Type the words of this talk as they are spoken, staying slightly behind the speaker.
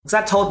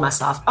Because I told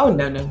myself, oh,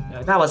 no,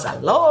 that was a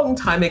long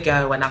time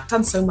ago and I've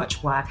done so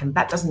much work and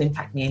that doesn't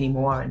impact me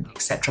anymore and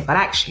etc. But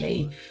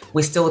actually,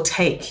 we still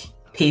take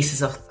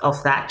pieces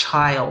of that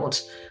child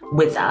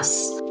with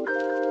us.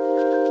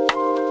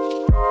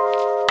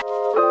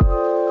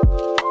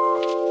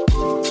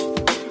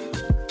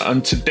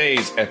 On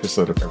today's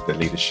episode of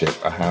Everyday Leadership,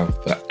 I have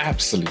the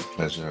absolute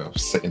pleasure of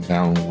sitting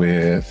down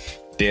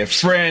with dear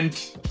friend,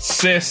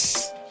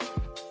 sis,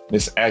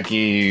 Miss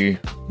Aggie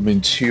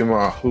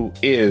Mutuma, who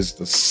is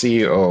the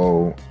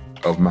CEO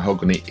of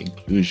Mahogany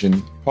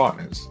Inclusion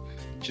Partners.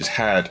 She's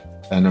had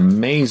an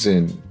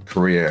amazing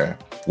career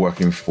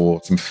working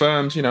for some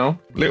firms,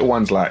 little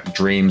ones like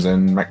Dreams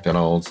and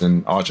McDonald's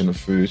and Argent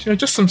Foods,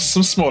 just some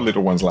small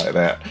little ones like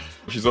that.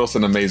 She's also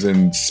an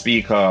amazing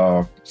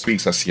speaker,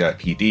 speaks at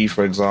CIPD,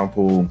 for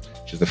example.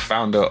 She's the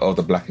founder of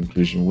the Black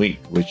Inclusion Week,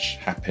 which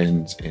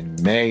happens in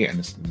May, and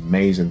it's an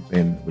amazing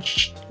thing,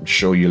 which I'm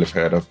sure you'll have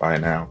heard of by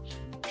now.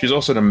 She's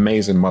also an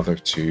amazing mother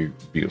of two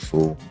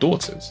beautiful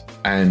daughters.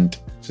 And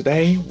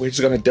today we're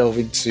just going to delve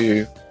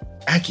into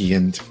Aggie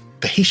and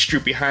the history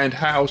behind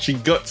how she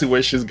got to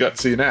where she's got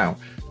to now.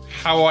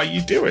 How are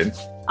you doing?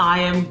 I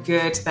am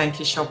good, thank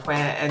you, Shopware,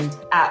 and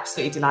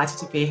absolutely delighted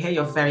to be here.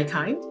 You're very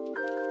kind.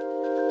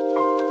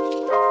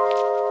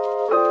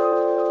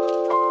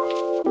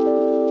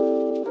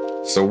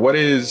 So what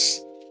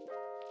is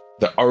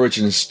the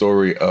origin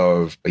story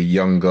of a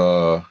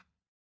younger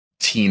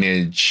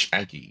teenage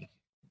Aggie?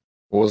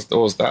 What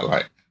was that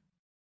like?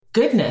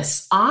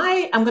 Goodness,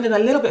 I am going to go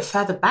a little bit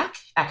further back,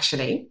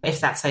 actually, if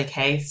that's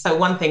okay. So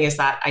one thing is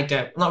that I'm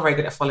not very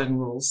good at following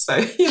rules. So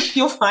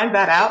you'll find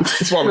that out.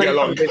 That's why we get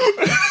along.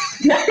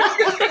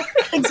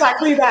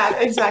 Exactly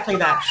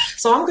that.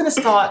 So I'm going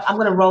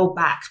to roll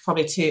back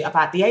probably to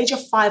about the age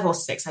of 5 or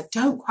 6. I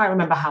don't quite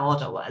remember how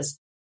old I was,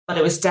 but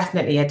it was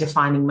definitely a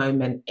defining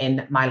moment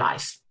in my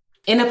life.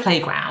 In a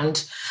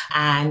playground,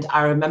 and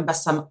I remember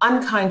some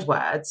unkind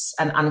words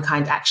and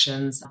unkind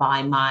actions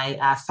by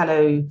my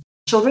fellow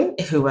children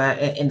who were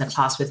in the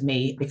class with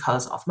me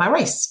because of my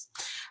race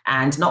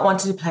and not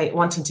wanting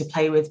to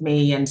play with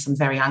me, and some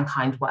very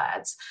unkind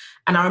words.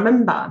 And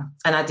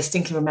I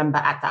distinctly remember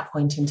at that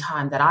point in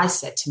time that I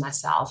said to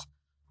myself,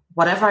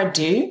 whatever I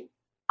do,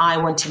 I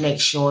want to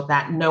make sure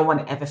that no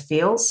one ever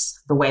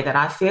feels the way that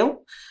I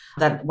feel.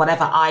 That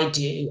whatever I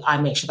do,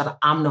 I make sure that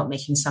I'm not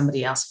making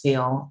somebody else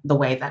feel the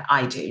way that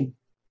I do.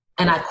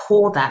 And I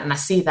call that, and I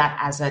see that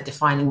as a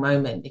defining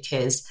moment,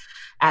 because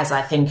as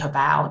I think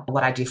about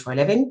what I do for a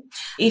living,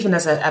 even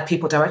as a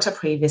people director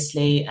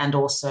previously, and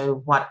also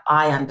what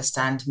I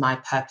understand my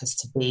purpose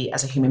to be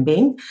as a human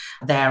being,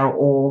 they're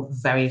all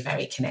very,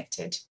 very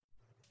connected.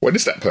 What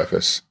is that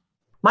purpose?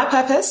 My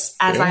purpose,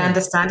 as I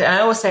understand it, and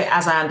I always say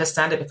as I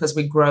understand it because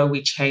we grow,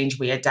 we change,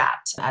 we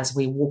adapt as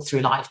we walk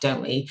through life,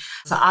 don't we?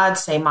 So I'd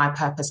say my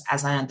purpose,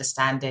 as I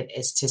understand it,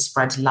 is to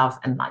spread love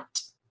and light.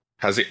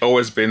 Has it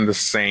always been the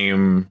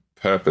same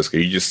purpose?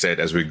 Because you just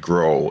said as we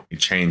grow, it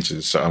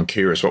changes. So I'm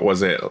curious, what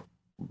was it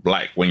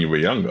like when you were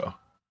younger?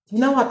 You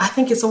know what? I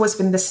think it's always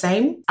been the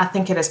same. I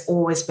think it has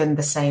always been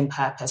the same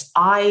purpose.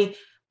 I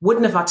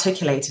wouldn't have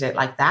articulated it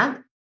like that.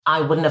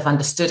 I wouldn't have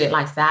understood it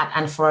like that.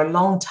 And for a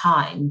long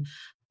time,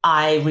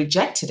 I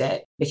rejected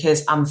it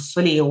because I'm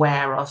fully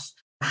aware of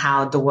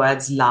how the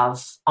words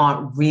love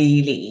aren't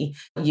really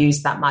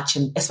used that much,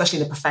 especially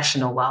in the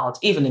professional world,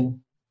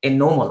 even in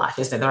normal life,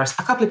 isn't it? There are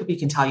a couple of people you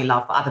can tell you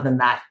love, but other than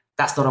that,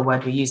 that's not a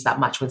word we use that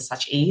much with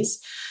such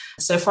ease.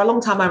 So for a long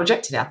time, I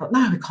rejected it. I thought,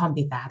 no, it can't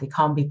be that. It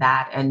can't be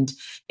that. And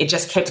it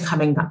just kept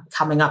coming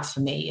up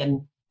for me.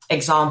 And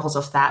examples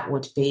of that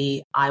would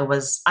be, I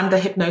was under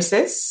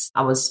hypnosis.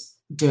 I was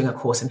doing a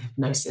course in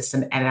hypnosis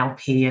and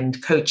NLP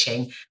and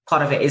coaching.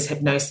 Part of it is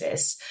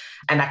hypnosis.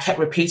 And I kept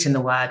repeating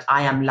the word,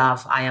 I am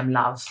love,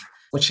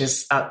 which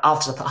is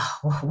after I thought,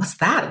 oh, what's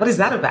that? What is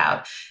that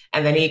about?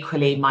 And then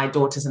equally, my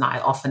daughters and I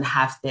often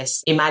have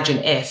this imagine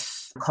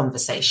if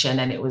conversation,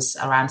 and it was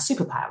around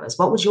superpowers.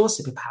 What would your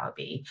superpower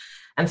be?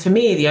 And for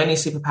me, the only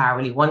superpower I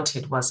really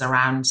wanted was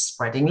around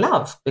spreading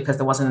love, because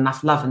there wasn't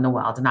enough love in the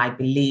world. And I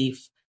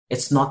believe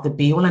it's not the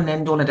be all and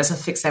end all. It doesn't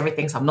fix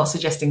everything. So I'm not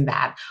suggesting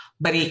that.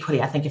 But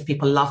equally, I think if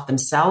people love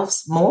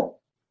themselves more,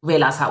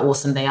 realize how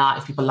awesome they are,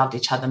 if people loved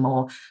each other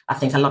more, I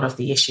think a lot of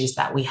the issues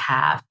that we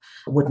have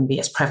wouldn't be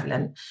as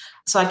prevalent.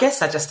 So I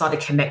guess I just started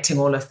connecting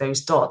all of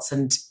those dots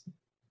and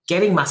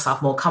getting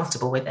myself more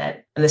comfortable with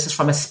it. And this is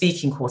from a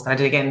speaking course that I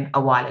did again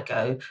a while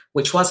ago,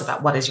 which was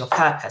about what is your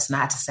purpose? And I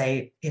had to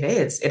say, it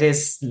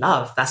is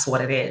love. That's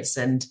what it is.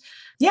 And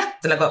yeah,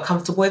 then I got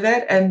comfortable with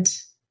it, and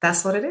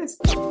that's what it is.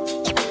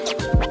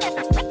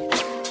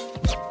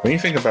 When you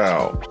think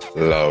about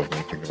love, when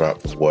you think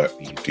about the work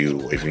that you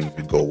do, or even if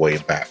you go way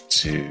back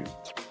to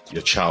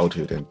your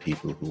childhood and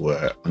people who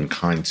were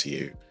unkind to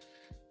you,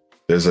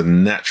 there's a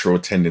natural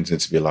tendency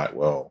to be like,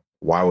 well,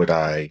 why would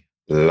I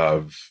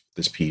love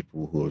these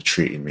people who are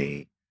treating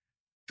me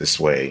this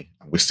way?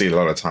 We see a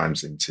lot of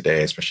times in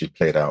today, especially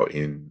played out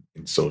in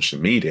social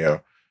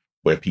media,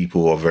 where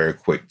people are very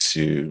quick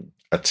to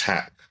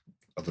attack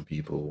other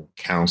people,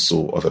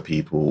 counsel other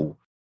people,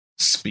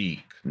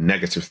 speak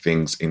negative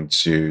things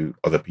into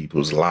other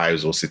people's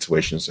lives or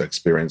situations or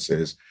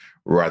experiences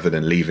rather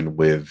than leaving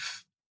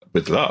with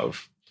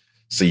love.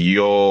 So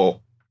you're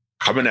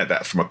coming at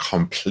that from a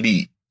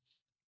complete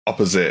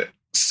opposite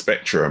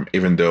spectrum,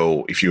 even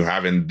though if you're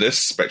having this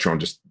spectrum I'm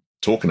just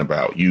talking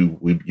about, you'd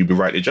be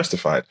rightly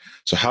justified.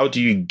 So how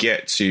do you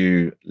get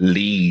to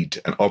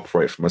lead and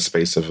operate from a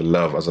space of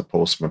love as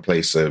opposed from a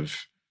place of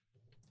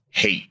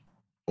hate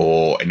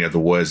or any other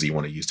words that you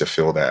want to use to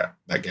fill that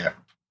gap?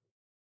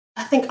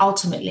 I think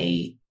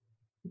ultimately,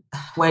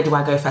 where do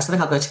I go first? I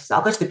think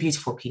I'll go to the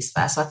beautiful piece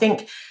first. So I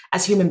think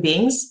as human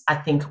beings, I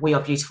think we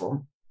are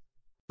beautiful.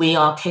 We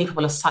are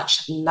capable of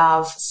such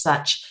love,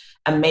 such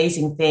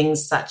amazing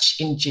things, such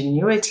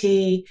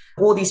ingenuity,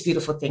 all these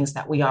beautiful things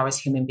that we are as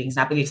human beings.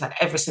 And I believe that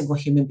every single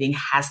human being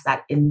has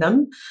that in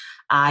them.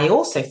 I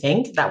also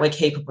think that we're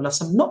capable of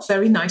some not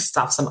very nice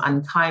stuff, some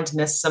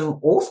unkindness, some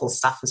awful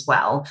stuff as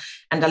well.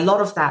 And a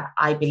lot of that,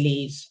 I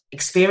believe,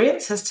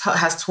 experience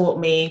has taught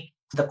me.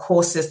 The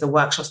courses, the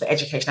workshops, the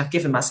education I've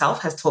given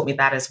myself has taught me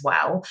that as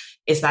well,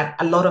 is that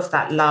a lot of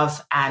that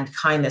love and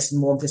kindness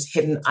and warmth is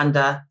hidden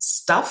under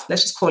stuff.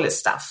 Let's just call it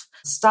stuff.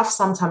 Stuff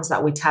sometimes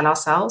that we tell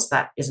ourselves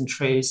that isn't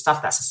true,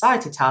 stuff that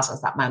society tells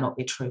us that might not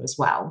be true as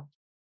well.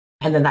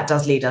 And then that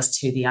does lead us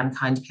to the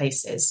unkind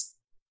places.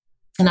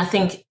 And I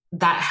think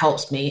that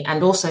helps me.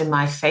 And also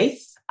my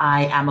faith.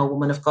 I am a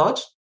woman of God.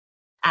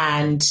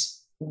 And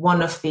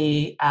one of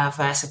the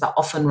verses that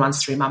often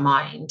runs through my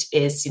mind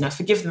is,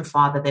 forgive them,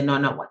 Father, they know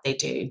not what they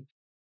do.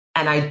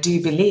 And I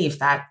do believe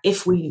that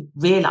if we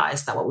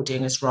realize that what we're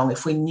doing is wrong,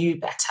 if we knew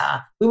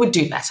better, we would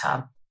do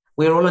better.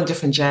 We're all on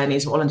different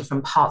journeys. We're all on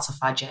different parts of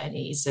our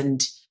journeys.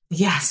 And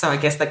so I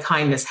guess the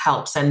kindness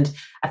helps. And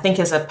I think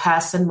as a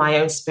person, my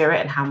own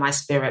spirit and how my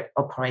spirit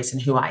operates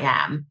and who I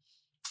am,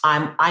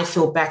 I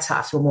feel better.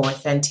 I feel more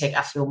authentic.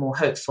 I feel more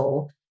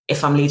hopeful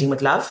if I'm leading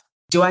with love.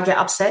 Do I get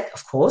upset?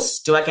 Of course.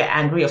 Do I get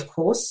angry? Of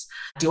course.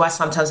 Do I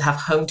sometimes have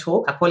home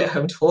talk? I call it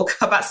home talk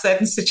about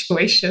certain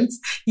situations.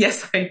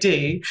 Yes, I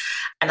do.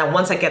 And then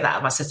once I get that out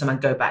of my system, I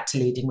go back to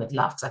leading with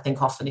love. Because I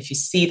think often if you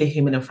see the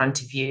human in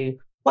front of you,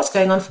 what's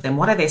going on for them?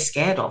 What are they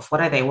scared of? What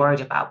are they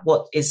worried about?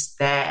 What is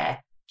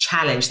their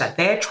challenge that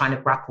they're trying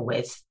to grapple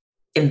with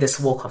in this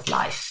walk of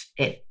life?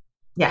 It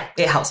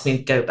helps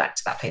me go back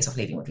to that place of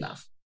leading with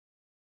love.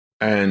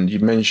 And you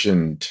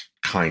mentioned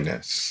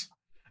kindness.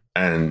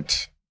 And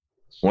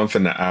one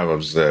thing that I've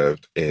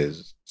observed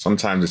is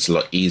sometimes it's a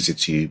lot easier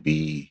to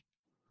be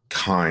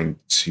kind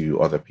to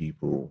other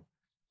people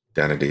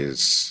than it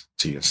is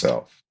to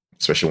yourself,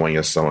 especially when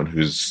you're someone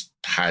who's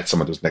had some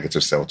of those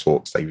negative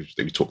self-talks that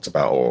you talked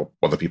about, or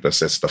other people have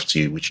said stuff to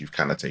you, which you've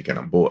kind of taken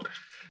on board.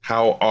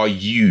 How are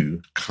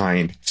you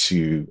kind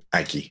to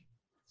Aggie?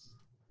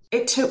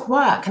 It took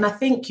work. And I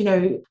think,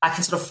 I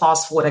can sort of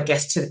fast forward, I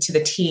guess, to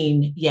the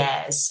teen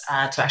years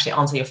to actually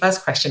answer your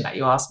first question that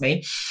you asked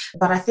me.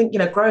 But I think,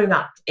 growing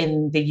up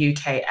in the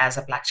UK as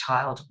a Black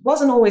child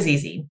wasn't always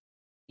easy.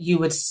 You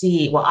would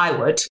see, I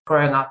would,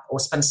 growing up or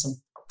spend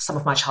some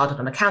of my childhood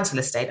on a council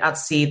estate, I'd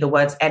see the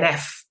words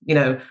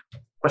NF,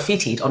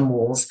 graffitied on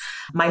walls.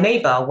 My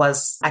neighbor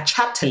was a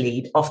chapter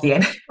lead of the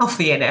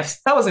NF.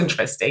 That was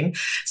interesting.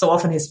 So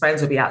often his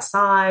friends would be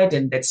outside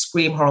and they'd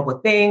scream horrible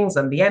things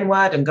and the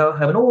N-word and go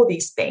home and all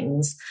these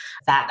things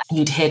that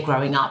you'd hear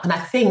growing up. And I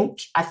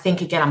think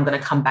again, I'm going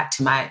to come back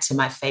to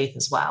my faith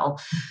as well.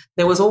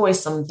 There was always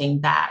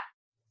something that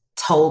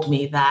told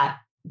me that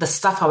the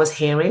stuff I was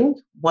hearing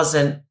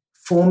wasn't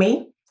for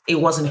me. It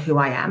wasn't who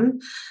I am.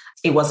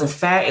 It wasn't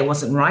fair. It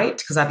wasn't right,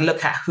 because I'd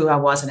look at who I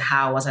was and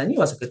how I was. I knew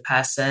I was a good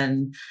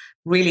person,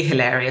 really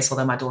hilarious,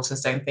 although my daughters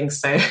don't think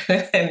so.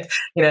 And,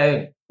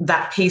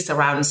 that piece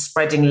around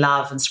spreading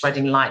love and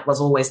spreading light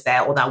was always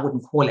there, although I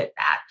wouldn't call it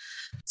that.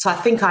 So I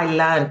think I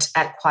learned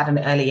at quite an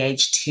early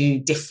age to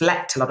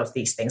deflect a lot of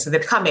these things. So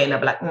they'd come in, I'd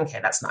be like,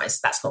 okay, that's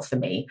nice. That's not for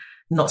me.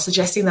 Not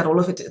suggesting that all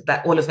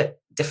of it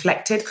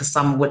deflected, because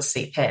some would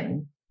seep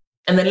in.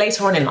 And then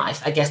later on in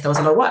life, I guess there was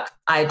a lot of work.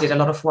 I did a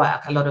lot of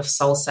work, a lot of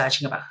soul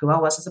searching about who I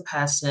was as a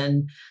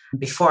person.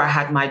 Before I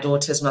had my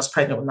daughters, when I was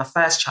pregnant with my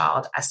first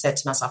child, I said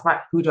to myself,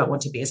 right, who do I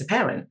want to be as a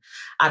parent?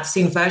 I've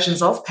seen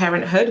versions of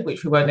parenthood,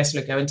 which we won't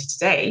necessarily go into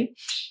today.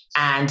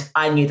 And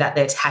I knew that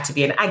there had to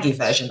be an Aggie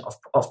version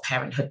of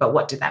parenthood. But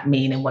what did that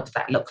mean and what did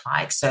that look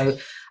like? So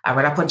I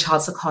read up on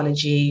child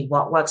psychology,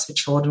 what works for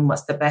children,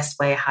 what's the best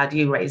way, how do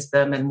you raise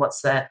them, and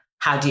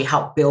how do you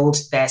help build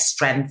their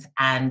strength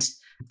and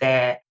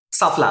their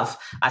self-love,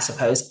 I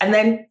suppose. And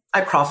then I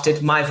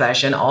crafted my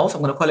version I'm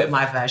going to call it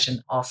my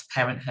version of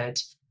parenthood.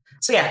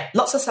 So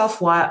lots of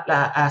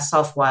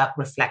self-work,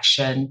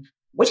 reflection,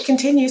 which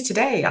continues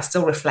today. I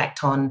still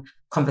reflect on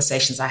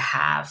conversations I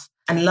have.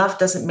 And love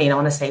doesn't mean, I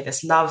want to say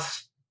this,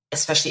 love,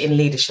 especially in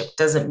leadership,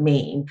 doesn't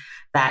mean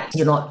that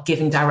you're not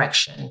giving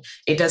direction.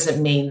 It doesn't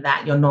mean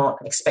that you're not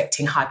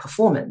expecting high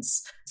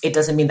performance. It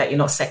doesn't mean that you're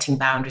not setting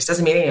boundaries. It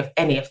doesn't mean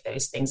any of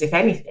those things. If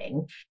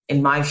anything,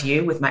 in my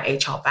view, with my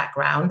HR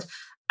background,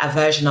 a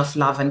version of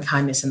love and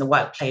kindness in the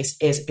workplace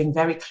is being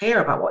very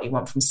clear about what you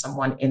want from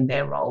someone in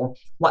their role,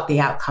 what the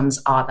outcomes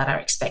are that are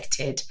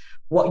expected,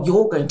 what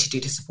you're going to do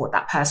to support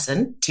that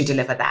person to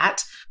deliver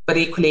that. But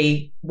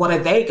equally, what are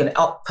they going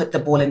to put the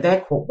ball in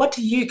their court? What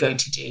are you going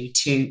to do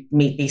to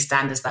meet these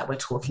standards that we're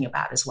talking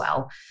about as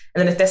well?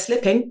 And then if they're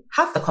slipping,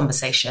 have the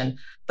conversation.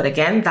 But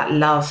again, that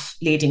love,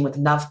 leading with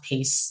love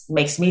piece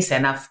makes me say,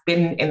 and I've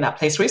been in that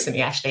place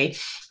recently actually,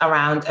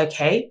 around,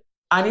 okay,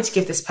 I need to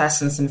give this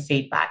person some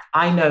feedback.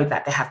 I know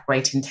that they have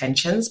great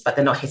intentions, but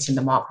they're not hitting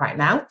the mark right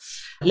now.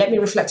 Let me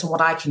reflect on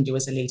what I can do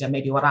as a leader,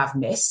 maybe what I've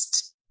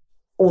missed.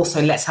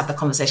 Also, let's have the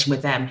conversation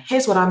with them.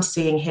 Here's what I'm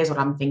seeing. Here's what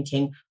I'm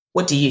thinking.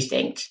 What do you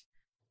think?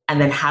 And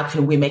then how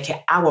can we make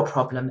it our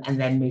problem and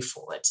then move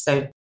forward?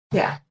 So,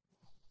 yeah.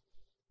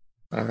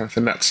 I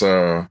think that's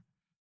a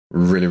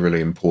really,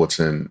 really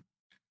important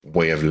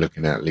way of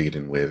looking at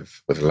leading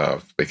with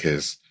love,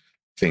 because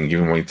I think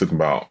even when you're talking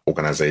about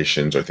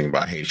organizations or thinking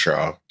about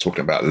HR,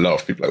 talking about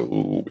love, people are like,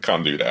 ooh, we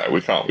can't do that.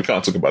 We can't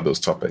talk about those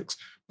topics.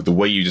 But the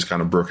way you just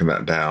kind of broken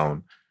that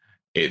down,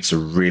 it's a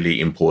really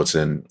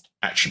important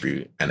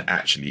attribute. And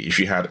actually, if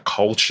you had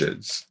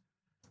cultures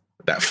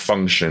that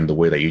function the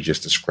way that you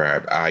just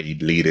described, i.e.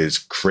 leaders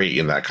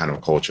creating that kind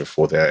of culture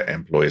for their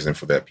employees and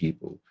for their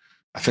people,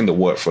 I think the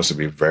workforce would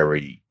be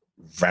very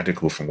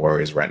radical from where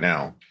it is right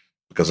now.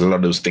 Because a lot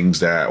of those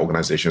things that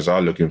organizations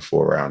are looking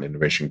for around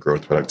innovation,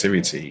 growth,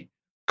 productivity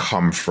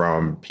come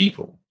from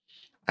people.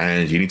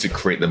 And you need to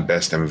create the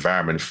best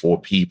environment for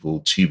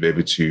people to be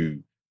able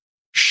to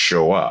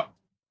show up.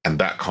 And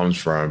that comes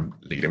from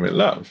leading with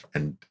love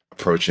and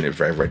approaching it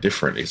very, very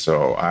differently.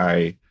 So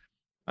I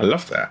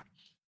love that.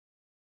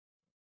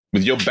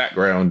 With your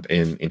background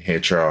in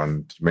HR,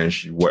 and you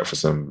mentioned you work for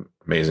some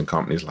amazing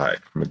companies like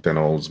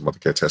McDonald's,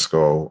 Mothercare,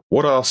 Tesco,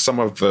 what are some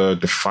of the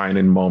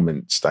defining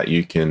moments that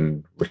you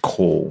can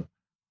recall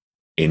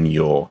in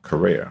your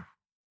career,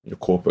 your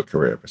corporate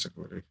career,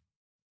 basically?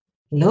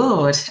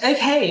 Lord,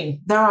 okay,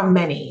 there are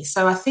many.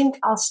 So I think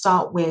I'll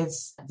start with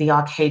the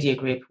Arcadia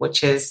Group,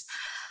 which is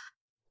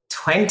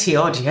 20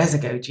 odd years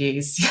ago.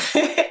 Geez,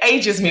 it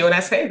ages me when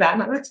I say that.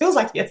 And it feels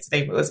like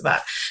yesterday, but it was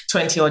about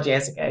 20 odd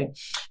years ago.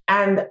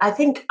 And I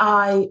think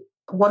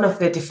one of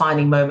the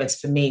defining moments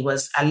for me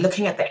was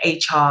looking at the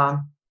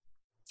HR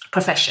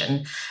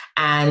profession,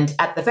 and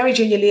at the very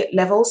junior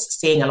levels,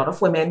 seeing a lot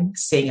of women,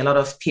 seeing a lot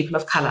of people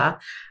of color.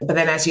 But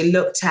then as you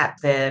looked at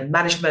the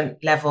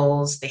management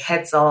levels, the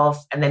heads of,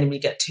 and then we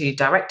get to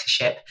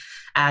directorship,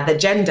 the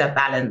gender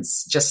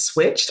balance just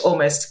switched,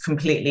 almost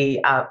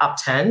completely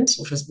upturned,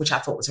 which I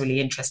thought was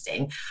really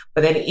interesting.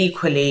 But then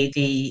equally,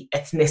 the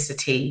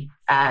ethnicity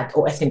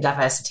or ethnic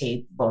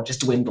diversity, well,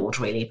 just dwindled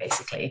really,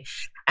 basically.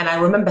 And I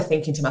remember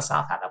thinking to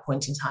myself at that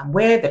point in time,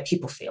 we're the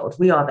people field,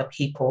 we are the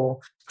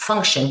people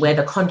function, we're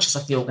the conscious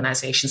of the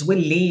organizations. We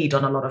lead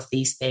on a lot of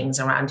these things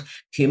around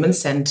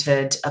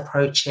human-centered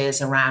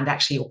approaches, around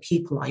actually your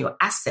people are your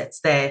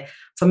assets. There,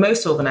 for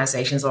most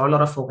organizations or a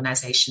lot of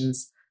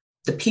organizations,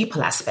 the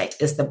people aspect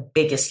is the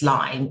biggest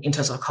line in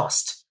terms of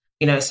cost.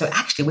 So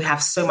actually we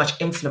have so much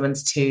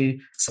influence to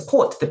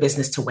support the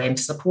business to win,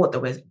 to support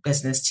the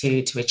business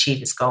to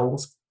achieve its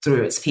goals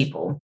through its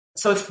people.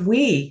 So if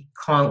we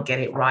can't get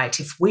it right,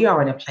 if we are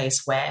in a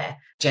place where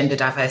gender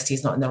diversity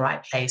is not in the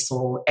right place,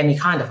 or any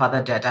kind of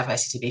other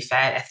diversity, to be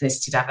fair,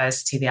 ethnicity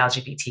diversity, the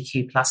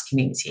LGBTQ plus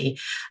community,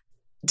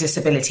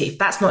 disability, if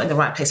that's not in the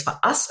right place for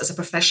us as a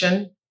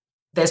profession,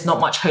 there's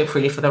not much hope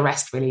really for the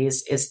rest really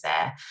is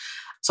there.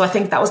 So I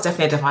think that was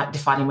definitely a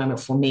defining moment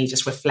for me,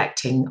 just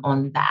reflecting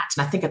on that.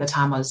 And I think at the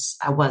time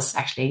I was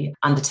actually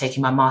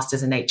undertaking my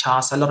master's in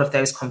HR. So a lot of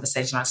those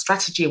conversations around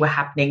strategy were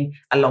happening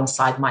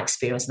alongside my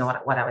experience and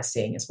what I was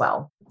seeing as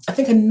well. I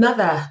think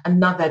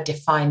another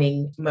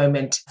defining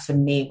moment for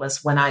me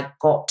was when I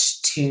got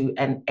to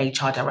an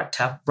HR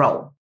director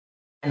role.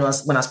 And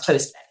when I was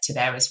close to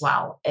there as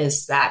well,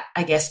 is that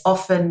I guess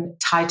often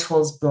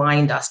titles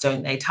blind us,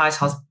 don't they?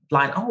 Titles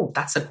blind, oh,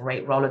 that's a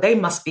great role, or they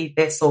must be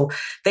this, or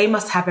they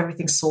must have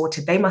everything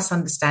sorted, they must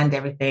understand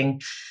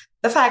everything.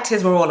 The fact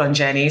is we're all on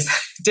journeys,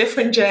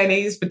 different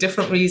journeys for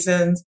different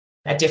reasons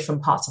at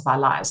different parts of our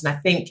lives. And I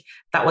think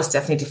that was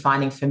definitely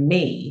defining for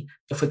me.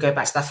 If we go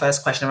back to that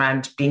first question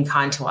around being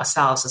kind to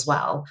ourselves as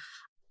well,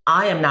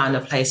 I am now in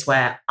a place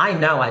where I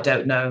know I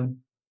don't know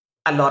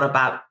a lot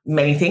about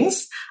many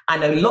things. I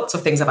know lots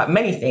of things about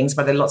many things,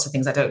 but there are lots of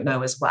things I don't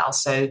know as well.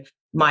 So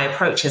my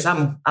approach is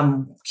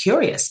I'm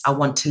curious. I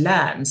want to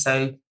learn.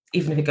 So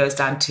even if it goes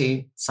down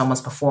to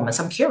someone's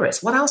performance, I'm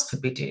curious. What else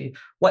could we do?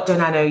 What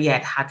don't I know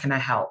yet? How can I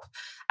help?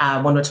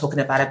 When we're talking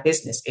about a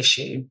business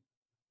issue,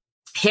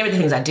 here are the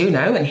things I do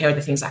know, and here are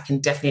the things I can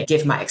definitely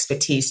give my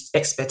expertise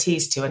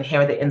to, and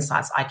here are the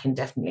insights I can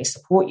definitely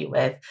support you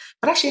with.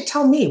 But actually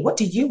tell me, what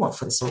do you want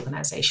for this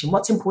organization?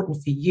 What's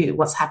important for you?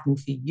 What's happening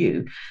for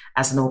you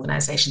as an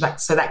organization?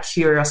 So that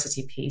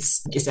curiosity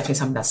piece is definitely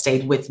something that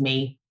stayed with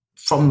me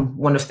from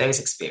one of those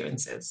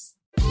experiences.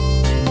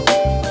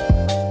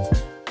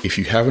 If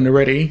you haven't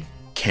already,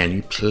 can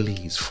you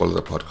please follow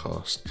the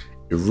podcast?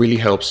 It really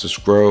helps us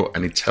grow,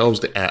 and it tells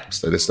the apps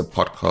that it's a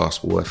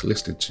podcast worth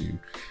listening to,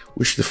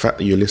 which the fact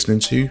that you're listening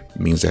to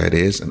means that it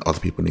is, and other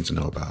people need to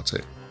know about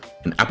it.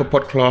 In Apple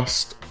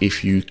Podcast,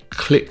 if you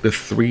click the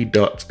 3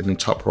 dots in the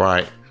top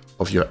right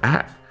of your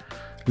app,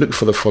 look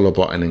for the follow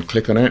button and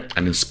click on it.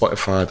 And in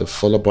Spotify, the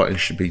follow button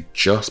should be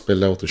just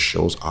below the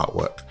show's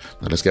artwork.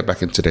 Now let's get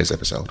back into today's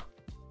episode.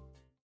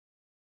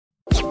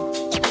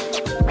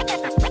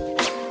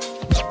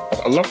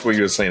 I love what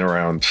you were saying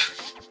around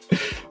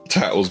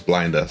titles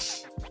blind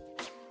us.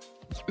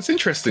 It's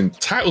interesting.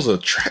 Titles are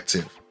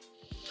attractive.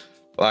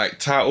 Like,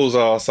 titles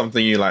are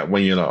something you like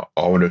when you're like,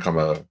 oh, I want to become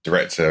a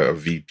director, a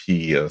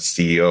VP, a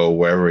CEO,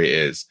 wherever it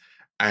is.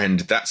 And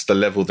that's the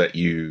level that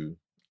you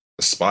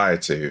aspire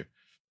to.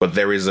 But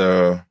there's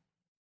a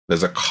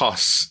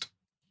cost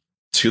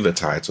to the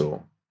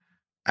title.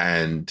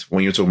 And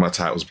when you're talking about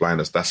titles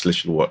blindness, that's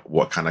literally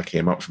what kind of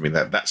came up for me.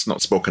 That's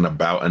not spoken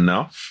about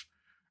enough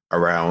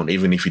around,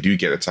 even if you do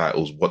get the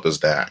titles, what does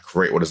that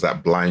create? What does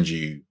that blind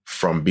you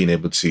from being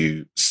able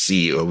to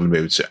see or being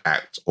able to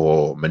act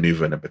or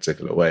maneuver in a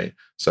particular way?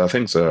 So I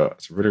think it's a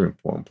really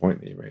important point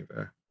that you made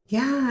there.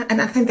 Yeah,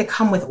 and I think they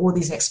come with all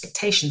these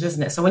expectations,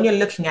 isn't it? So when you're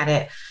looking at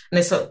it, and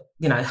it's sort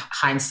of,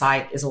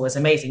 hindsight is always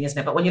amazing, isn't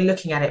it? But when you're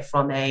looking at it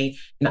from I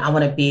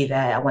want to be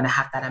there, I want to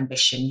have that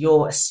ambition,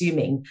 you're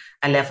assuming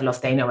a level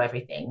of they know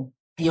everything.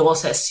 You're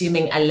also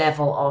assuming a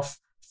level of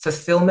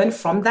fulfillment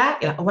from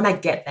that. When I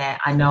get there,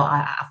 I know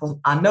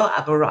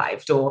I've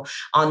arrived, or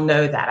I'll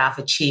know that I've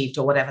achieved,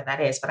 or whatever that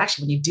is. But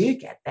actually, when you do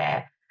get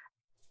there,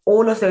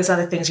 all of those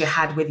other things you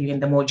had with you in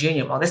the more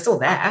junior role, they're still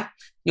there.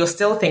 You're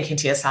still thinking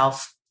to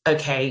yourself,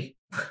 okay,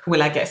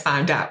 will I get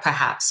found out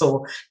perhaps?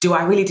 Or do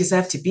I really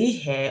deserve to be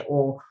here?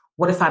 Or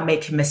what if I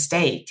make a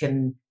mistake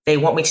and they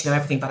want me to know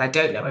everything, but I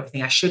don't know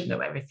everything, I should know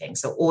everything.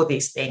 So all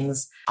these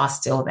things are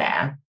still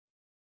there.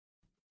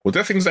 Were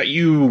there things that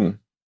you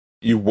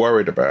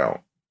worried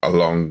about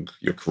along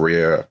your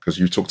career? Because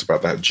you talked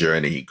about that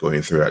journey,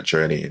 going through that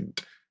journey, and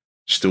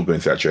still going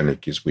through that journey,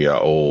 because we are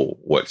all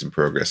works in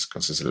progress,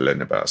 consistently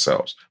learning about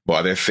ourselves. But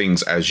are there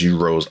things as you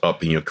rose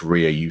up in your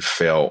career you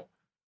felt,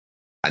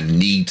 I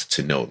need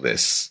to know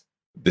this?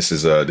 This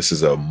is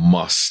a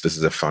must. This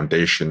is a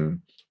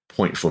foundation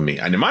point for me.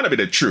 And it might not be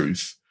the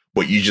truth,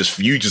 but you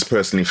just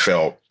personally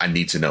felt, I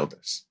need to know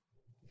this.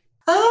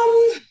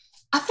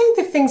 I think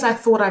the things I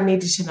thought I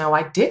needed to know,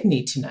 I did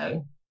need to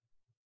know.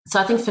 So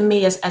I think for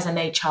me as an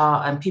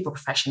HR and people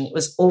professional, it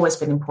was always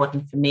been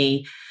important for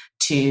me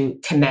to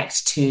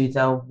connect to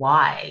the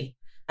why.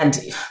 And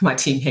my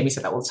team hear me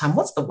say that all the time.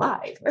 What's the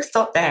why? Let's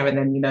start there and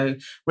then,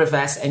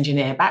 reverse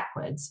engineer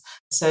backwards.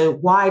 So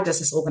why does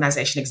this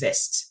organization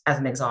exist? As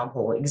an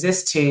example,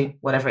 exist to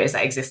whatever it is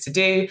that exists to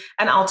do.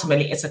 And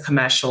ultimately it's a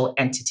commercial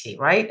entity,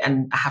 right?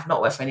 And I have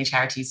not worked for any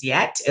charities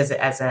yet as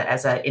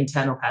an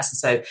internal person.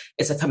 So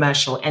it's a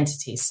commercial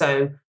entity.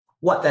 So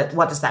what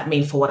does that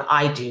mean for what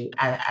I do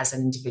as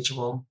an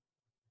individual,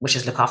 which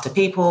is look after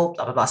people,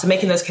 blah, blah, blah. So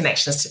making those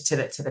connections to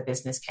the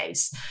business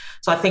case.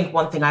 So I think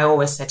one thing I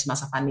always said to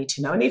myself, I need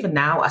to know, and even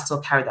now I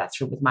still carry that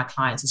through with my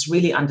clients, is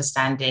really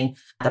understanding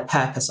the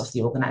purpose of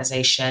the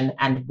organization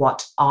and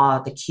what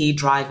are the key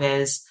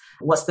drivers,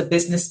 what's the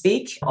business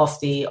speak of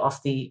the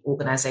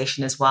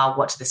organization as well,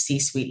 what are the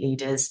C-suite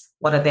leaders,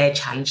 what are their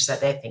challenges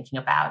that they're thinking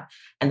about,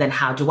 and then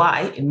how do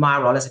I, in my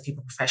role as a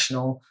people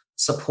professional,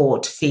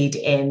 support, feed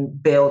in,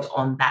 build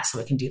on that so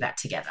we can do that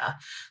together.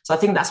 So I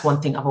think that's one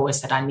thing I've always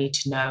said I need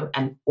to know,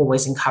 and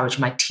always encourage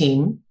my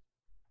team,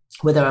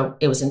 whether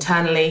it was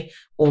internally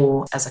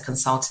or as a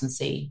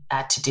consultancy,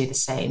 to do the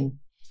same.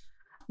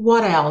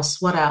 What else?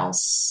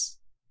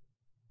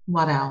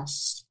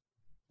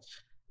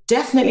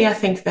 Definitely, I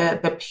think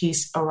the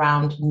piece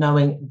around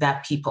knowing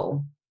their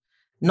people,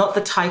 not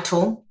the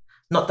title,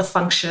 not the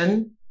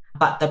function,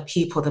 but the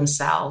people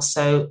themselves.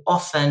 So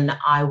often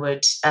I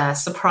would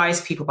surprise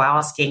people by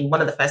asking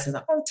one of the first things,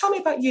 like, oh, tell me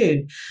about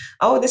you.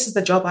 Oh, this is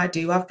the job I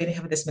do. I've been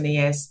here for this many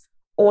years.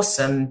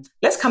 Awesome.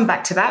 Let's come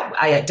back to that.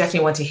 I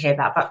definitely want to hear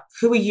that. But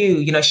who are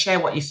you? Share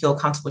what you feel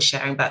comfortable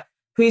sharing. But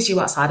who's you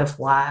outside of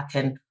work,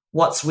 and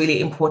what's really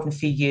important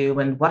for you,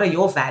 and what are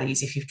your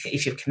values if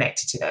you've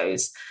connected to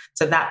those?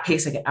 So that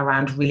piece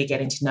around really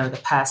getting to know the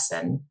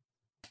person.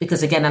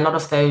 Because again, a lot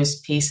of those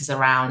pieces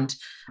around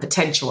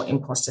potential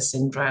imposter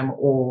syndrome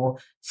or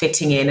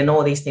fitting in and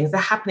all these things, they're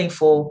happening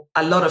for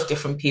a lot of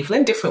different people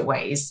in different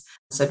ways.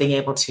 So being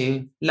able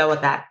to lower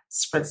that,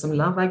 spread some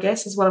love, I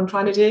guess, is what I'm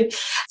trying to do,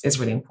 is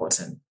really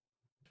important.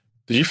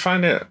 Did you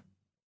find it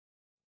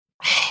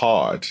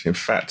hard? In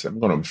fact,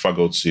 if I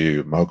go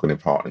to Mahogany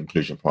Partner,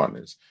 Inclusion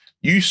Partners,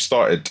 you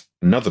started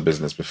another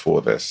business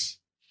before this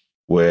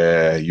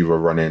where you were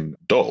running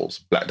dolls,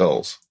 black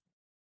dolls.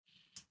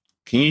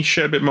 Can you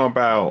share a bit more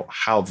about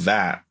how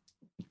that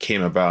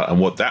came about and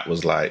what that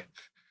was like,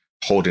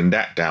 holding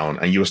that down?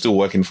 And you were still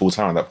working full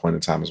time at that point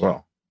in time as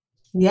well.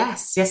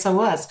 Yes, I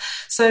was.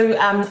 So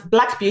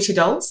Black Beauty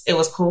Dolls, it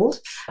was called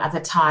at the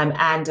time.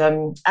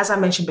 And as I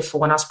mentioned before,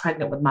 when I was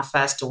pregnant with my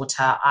first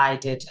daughter, I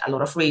did a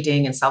lot of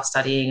reading and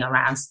self-studying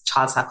around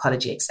child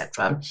psychology,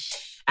 etc.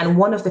 And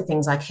one of the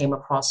things I came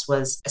across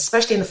was,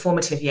 especially in the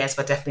formative years,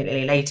 but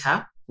definitely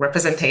later,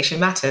 representation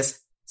matters.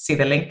 See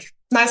the link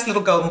Nice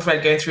little golden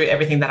thread going through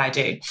everything that I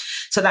do.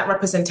 So that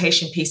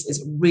representation piece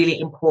is really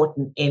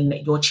important in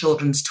your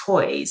children's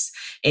toys,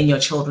 in your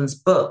children's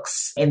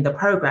books, in the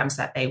programs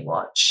that they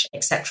watch,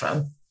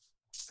 etc.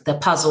 The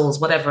puzzles,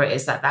 whatever it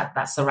is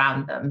that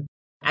surround them.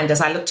 And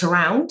as I looked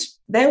around,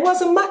 there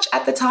wasn't much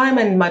at the time.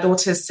 And my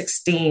daughter's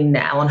 16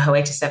 now, on her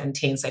way to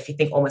 17. So if you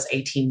think almost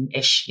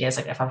 18-ish years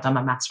ago, if I've done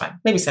my maths right,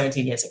 maybe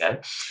 17 years ago,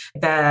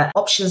 the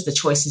options, the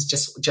choices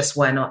just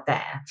were not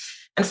there.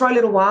 And for a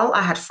little while,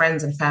 I had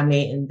friends and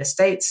family in the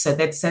States. So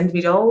they'd send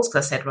me dolls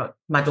because I said, well,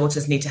 my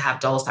daughters need to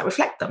have dolls that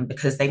reflect them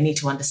because they need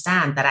to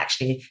understand that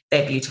actually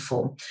they're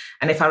beautiful.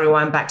 And if I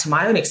rewind back to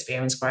my own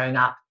experience growing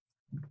up,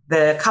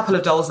 the couple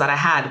of dolls that I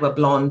had were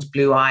blonde,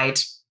 blue-eyed,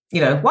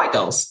 white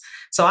dolls.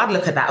 So I'd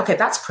look at that. Okay,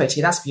 that's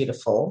pretty. That's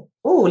beautiful.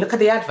 Oh, look at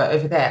the advert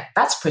over there.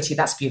 That's pretty.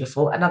 That's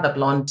beautiful. Another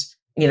blonde,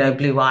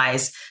 blue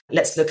eyes.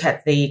 Let's look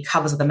at the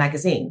covers of the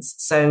magazines.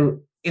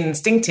 So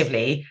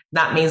instinctively,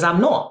 that means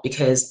I'm not,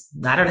 because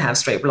I don't have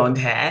straight blonde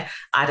hair.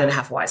 I don't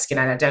have white skin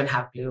and I don't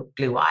have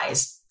blue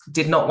eyes.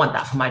 Did not want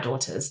that for my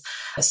daughters.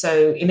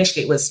 So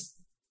initially it was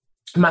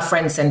my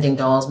friends sending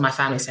dolls, my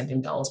family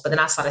sending dolls. But then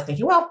I started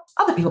thinking, well,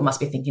 other people must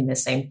be thinking the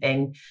same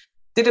thing.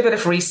 Did a bit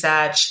of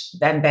research,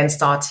 then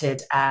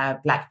started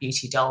Black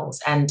Beauty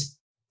Dolls. And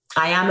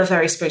I am a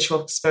very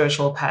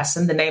spiritual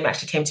person. The name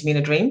actually came to me in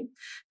a dream,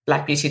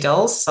 Black Beauty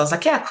Dolls. So I was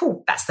like, yeah,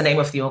 cool. That's the name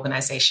of the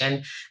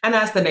organization. And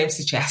as the name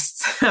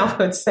suggests, I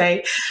would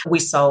say we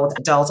sold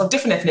dolls of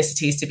different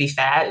ethnicities, to be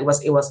fair.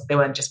 They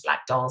weren't just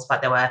Black dolls, but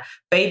there were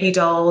baby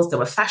dolls, there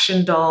were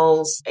fashion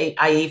dolls.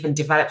 I even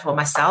developed one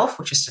myself,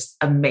 which was just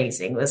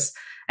amazing. It was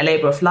a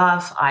labor of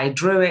love. I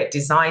drew it,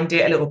 designed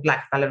it, a little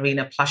black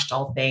ballerina plush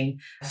doll thing,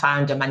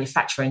 found a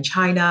manufacturer in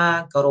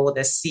China, got all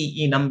the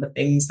CE number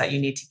things that you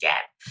need to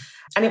get.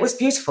 And it was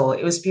beautiful.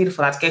 It was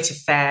beautiful. I'd go to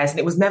fairs and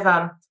it was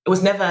never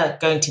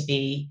going to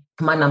be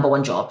my number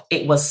one job.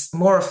 It was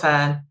more of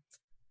a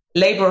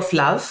labor of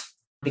love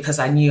because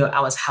I knew I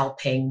was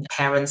helping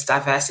parents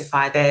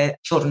diversify their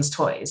children's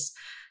toys.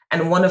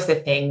 And one of the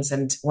things,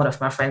 and one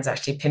of my friends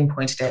actually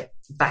pinpointed it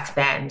back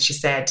then, she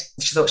said,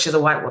 she's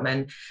a white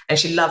woman, and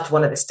she loved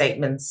one of the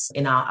statements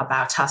in our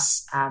About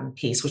Us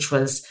piece, which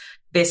was,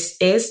 this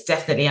is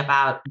definitely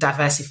about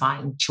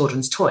diversifying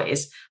children's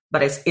toys,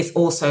 but it's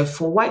also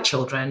for white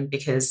children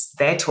because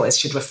their toys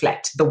should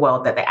reflect the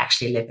world that they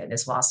actually live in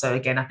as well. So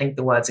again, I think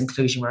the words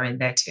inclusion were in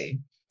there too.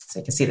 So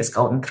you can see this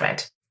golden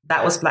thread.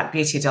 That was Black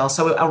Beauty Doll.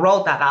 So I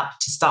rolled that up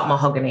to start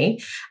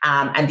Mahogany.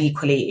 And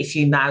equally, if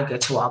you now go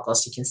to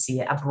Argos, you can see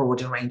a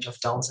broader range of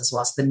dolls as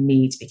well. So the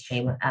need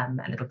became a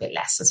little bit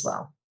less as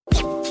well.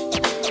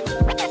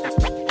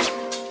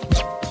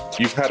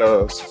 You've had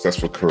a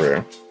successful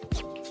career.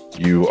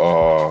 You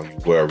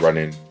were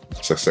running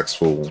a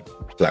successful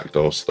Black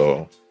doll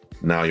store.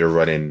 Now you're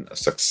running a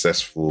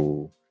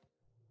successful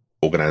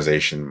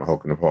organization,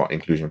 Mahogany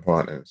Inclusion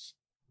Partners.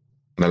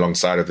 And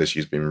alongside of this,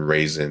 you've been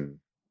raising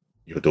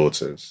your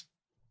daughters.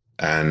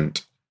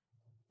 And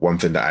one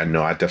thing that I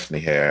know I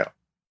definitely hear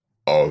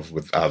of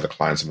with other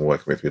clients I'm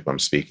working with, people I'm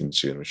speaking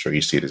to, and I'm sure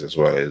you see this as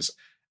well, is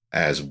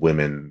as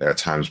women, there are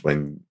times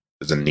when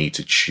there's a need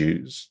to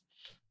choose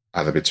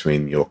either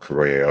between your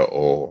career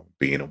or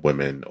being a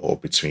woman or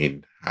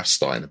between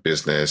starting a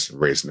business,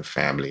 raising a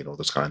family and all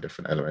those kind of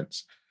different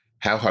elements.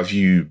 How have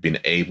you been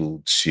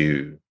able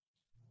to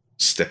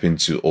step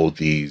into all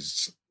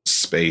these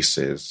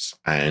spaces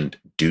and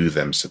do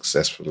them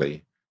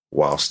successfully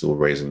while still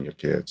raising your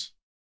kids?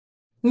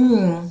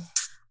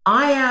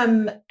 I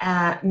am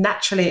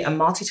naturally a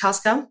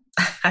multitasker.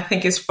 I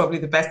think is probably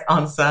the best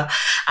answer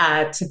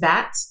to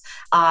that.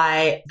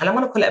 I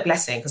want to call it a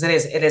blessing because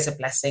it is a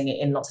blessing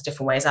in lots of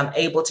different ways. I'm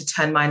able to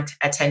turn my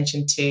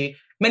attention to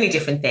many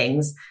different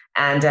things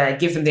and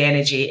give them the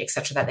energy,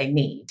 etc., that they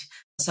need.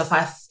 So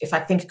if I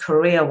think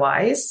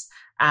career-wise,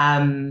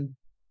 I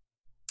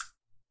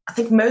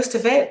think most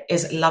of it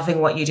is loving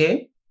what you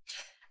do.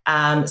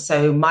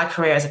 So my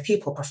career as a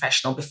people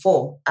professional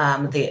before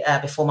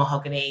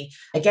Mahogany,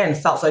 again,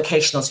 felt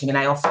vocational to me. And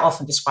I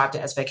often described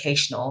it as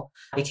vocational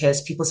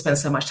because people spend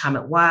so much time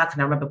at work.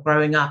 And I remember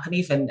growing up and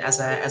even as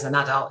an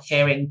adult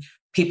hearing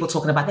people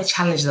talking about their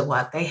challenges at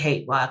work. They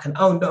hate work and,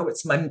 oh no,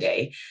 it's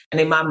Monday.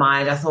 And in my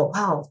mind, I thought,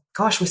 well,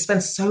 gosh, we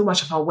spend so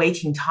much of our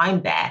waking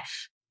time there.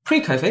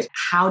 Pre-COVID,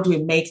 how do we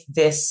make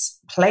this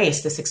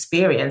place, this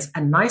experience,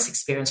 a nice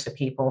experience for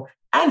people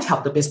and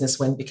help the business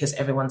win because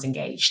everyone's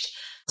engaged?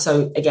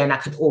 So again, I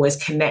could always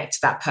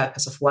connect that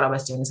purpose of what I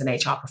was doing as an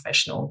HR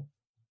professional.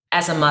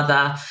 As a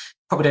mother,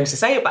 probably don't need to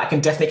say it, but I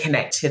can definitely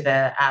connect to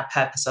the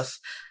purpose of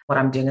what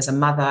I'm doing as a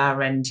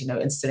mother and,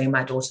 instilling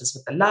my daughters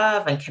with the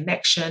love and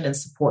connection and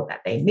support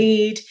that they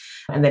need.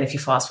 And then if you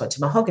fast forward to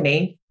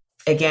Mahogany,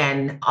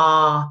 again,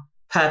 our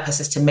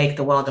purpose is to make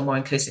the world a more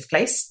inclusive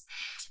place.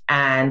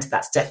 And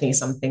that's definitely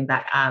something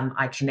that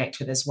I connect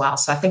with as well.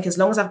 So I think as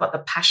long as I've got the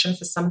passion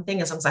for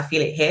something, as long as I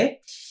feel it here,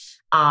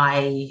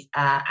 I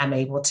am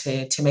able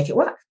to make it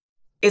work.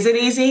 Is it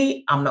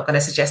easy? I'm not going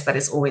to suggest that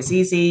it's always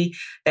easy.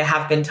 There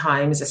have been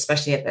times,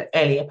 especially at the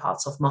earlier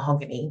parts of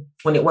Mahogany,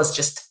 when it was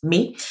just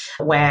me,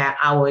 where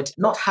I would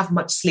not have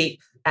much sleep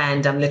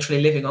and I'm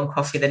literally living on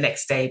coffee the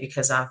next day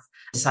because I've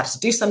decided to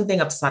do something.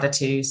 I've decided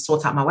to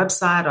sort out my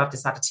website, or I've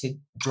decided to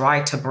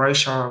write a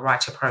brochure or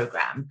write a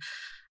program.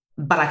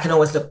 But I can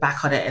always look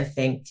back on it and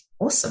think,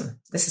 awesome,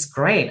 this is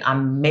great.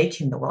 I'm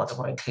making the world a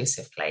more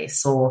inclusive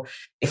place. Or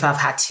if I've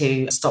had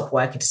to stop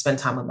working to spend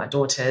time with my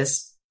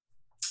daughters,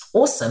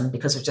 awesome,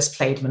 because we've just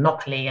played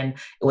Monopoly and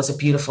it was a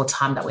beautiful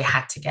time that we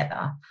had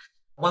together.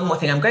 One more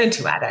thing I'm going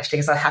to add, actually,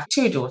 because I have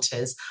 2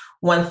 daughters.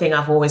 One thing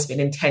I've always been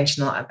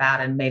intentional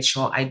about and made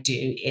sure I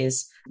do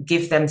is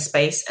give them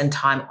space and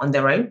time on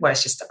their own, where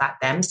it's just about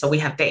them. So we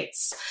have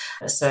dates.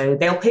 So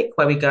they'll pick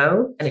where we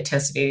go, and it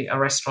tends to be a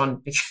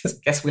restaurant because I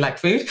guess we like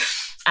food.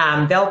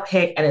 They'll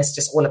pick, and it's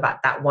just all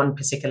about that one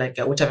particular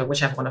girl,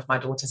 whichever one of my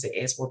daughters it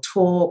is. We'll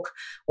talk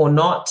or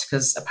not,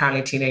 because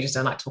apparently teenagers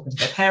don't like talking to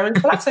their parents,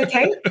 but that's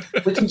okay.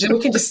 we can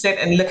just sit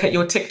and look at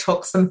your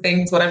TikToks and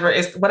things, whatever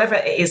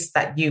it is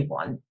that you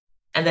want.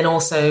 And then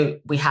also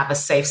we have a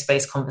safe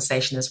space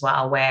conversation as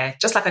well, where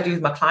just like I do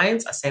with my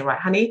clients, I say, right,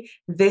 honey,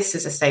 this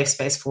is a safe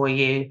space for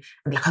you.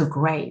 And like, oh,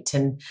 great.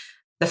 And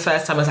the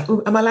first time I was like,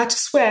 oh, am I allowed to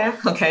swear?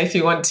 Okay, if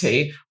you want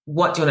to.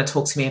 What do you want to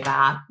talk to me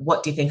about?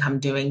 What do you think I'm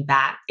doing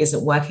that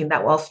isn't working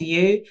that well for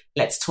you?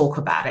 Let's talk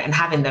about it. And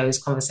having those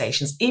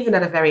conversations, even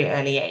at a very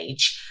early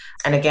age.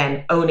 And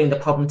again, owning the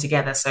problem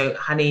together. So,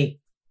 honey,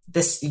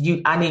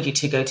 I need you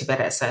to go to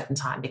bed at a certain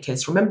time,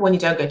 because remember, when you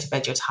don't go to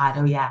bed, you're tired.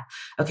 Oh yeah.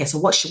 Okay. So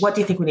what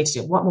do you think we need to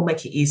do? What will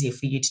make it easier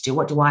for you to do?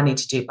 What do I need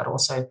to do? But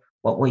also,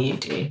 what will you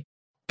do?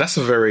 That's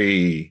a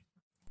very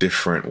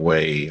different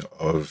way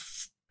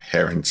of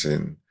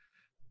parenting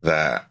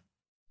that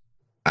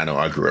I know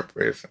I grew up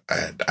with,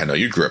 and I know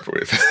you grew up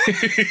with.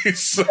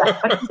 So,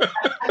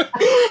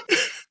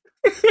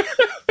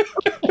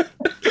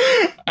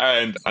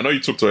 and I know you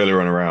talked earlier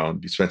on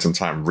around, you spent some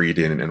time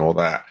reading and all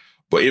that,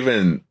 but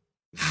even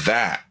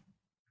that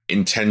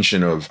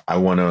intention of, I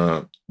want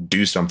to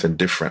do something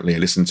differently. I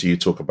listen to you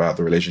talk about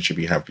the relationship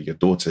you have with your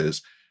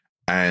daughters,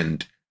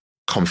 and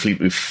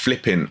completely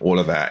flipping all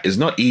of that is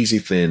not easy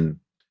thing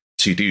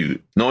to do.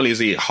 Not only is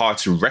it hard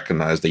to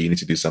recognize that you need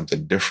to do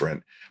something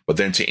different, but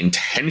then to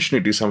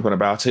intentionally do something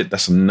about it,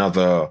 that's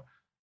another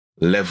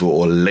level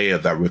or layer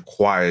that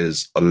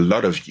requires a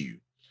lot of you.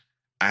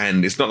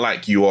 And it's not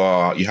like you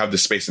have the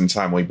space and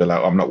time where you be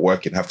like, oh, I'm not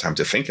working, have time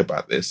to think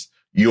about this.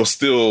 You're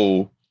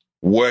still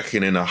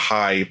working in a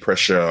high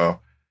pressure,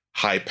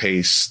 high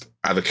paced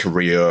either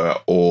career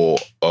or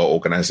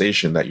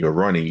organization that you're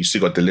running. You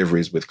still got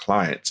deliveries with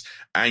clients,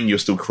 and you're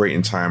still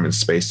creating time and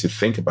space to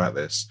think about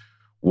this.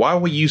 Why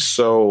were you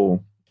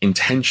so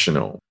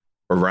intentional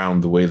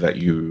around the way that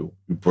you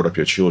brought up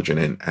your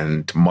children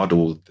and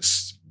modeled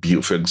this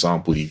beautiful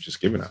example you've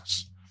just given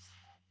us?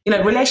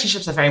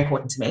 Relationships are very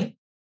important to me.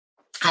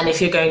 And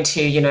if you're going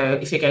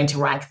to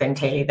rank, then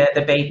clearly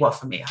the baby, well,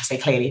 for me, I say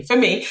clearly, for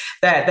me,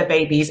 the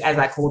babies, as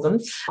I call them,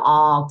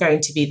 are going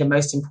to be the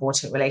most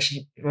important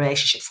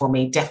relationship for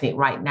me, definitely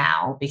right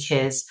now,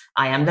 because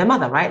I am their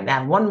mother, right? They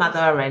have one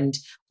mother, and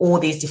all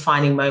these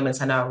defining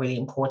moments I know are really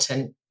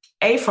important.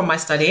 A, from my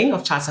studying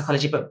of child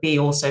psychology, but B,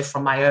 also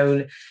from my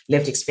own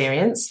lived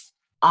experience.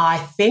 I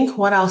think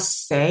what I'll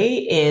say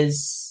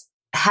is,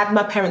 had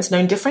my parents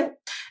known different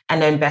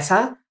and known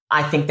better,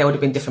 I think there would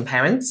have been different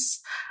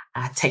parents.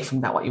 Take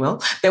from that what you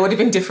will. There would have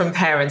been different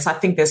parents. I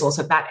think there's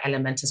also that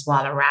element as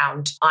well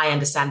around, I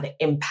understand the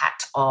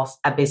impact of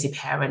a busy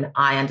parent.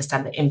 I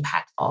understand the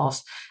impact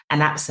of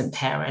an absent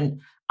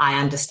parent. I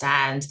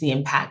understand the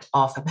impact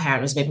of a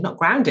parent who's maybe not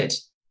grounded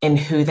in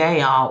who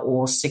they are,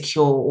 or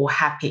secure or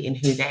happy in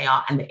who they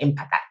are, and the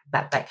impact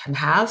that can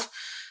have.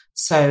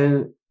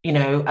 So,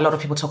 a lot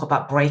of people talk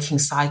about breaking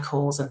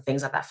cycles and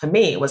things like that. For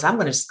me, it was, I'm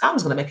just going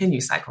to make a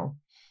new cycle.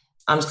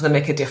 I'm just going to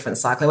make a different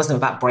cycle. It wasn't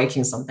about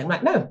breaking something.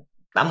 Like, no,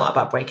 I'm not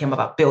about breaking, I'm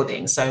about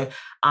building. So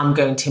I'm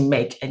going to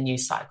make a new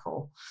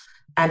cycle.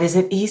 And is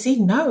it easy?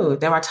 No.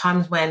 There are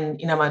times when,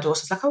 my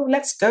daughter's like, oh,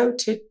 let's go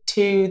to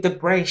the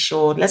British,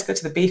 or let's go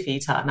to the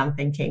Beefeater. And I'm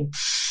thinking,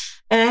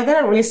 they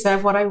don't really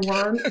serve what I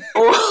want.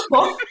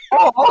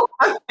 or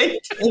I'm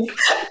thinking,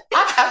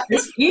 I have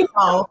this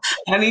email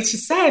I need to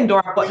send,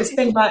 or I've got this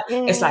thing, but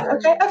it's like,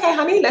 okay,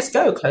 honey, let's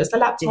go. Close the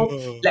laptop.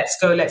 Let's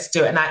go, let's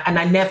do it. And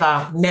I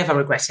never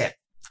regret it.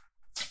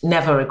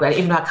 Never regret it.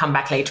 Even though I come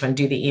back later and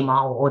do the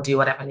email or do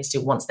whatever I need to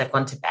do once they've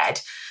gone to bed,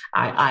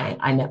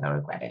 I never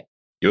regret it.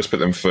 You always put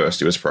them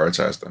first. You always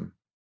prioritize them.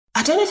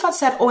 I don't know if I'd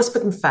said always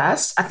put them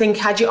first. I think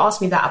had you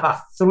asked me that about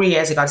 3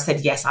 years ago, I'd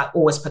said, yes, I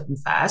always put them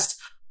first.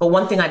 But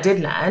one thing I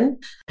did learn,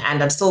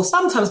 and I'm still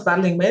sometimes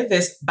battling with,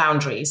 is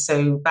boundaries.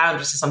 So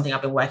boundaries is something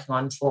I've been working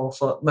on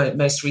for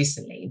most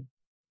recently.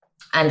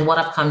 And what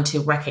I've come to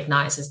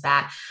recognize is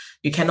that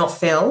you can't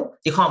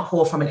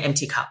pour from an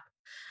empty cup.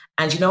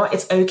 And you know what?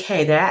 It's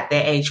okay. They're at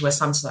their age where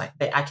sometimes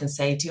I can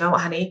say, do you know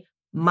what, honey?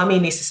 Mummy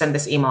needs to send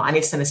this email. I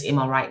need to send this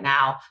email right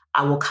now.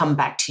 I will come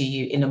back to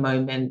you in a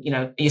moment. You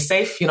know, are you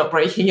safe? You're not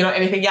breaking, you're not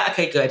anything? Yeah,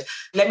 okay, good.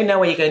 Let me know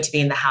where you're going to be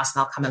in the house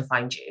and I'll come and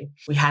find you.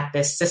 We had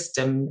this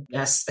system,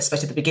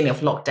 especially at the beginning of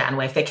lockdown,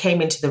 where if they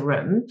came into the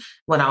room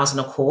when I was on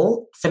a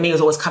call, for me, it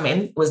was always come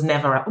in. It was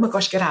never, oh my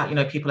gosh, get out. You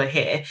know, people are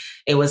here.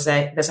 It was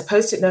there's a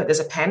Post-it note, there's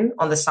a pen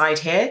on the side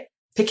here.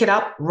 Pick it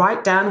up,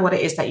 write down what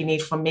it is that you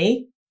need from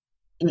me.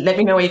 Let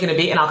me know where you're going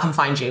to be and I'll come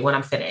find you when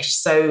I'm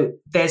finished. So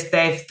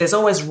there's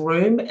always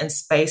room and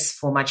space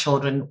for my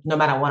children, no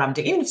matter what I'm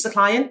doing. Even if it's a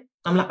client,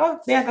 I'm like, oh,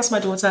 yeah, that's my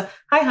daughter.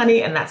 Hi,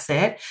 honey. And that's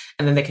it.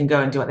 And then they can go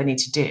and do what they need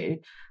to do.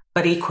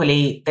 But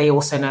equally, they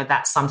also know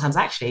that sometimes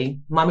actually,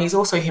 mummy is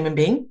also a human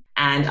being.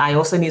 And I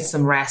also need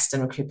some rest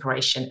and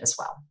recuperation as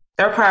well.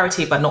 They're a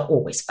priority, but not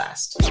always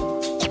first.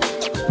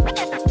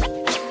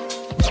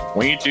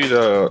 When you do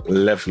the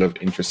level of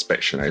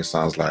introspection, it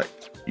sounds like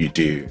you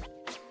do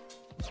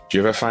you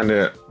ever find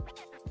it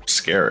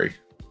scary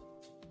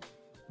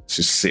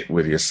to sit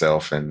with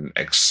yourself and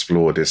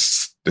explore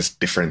this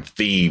different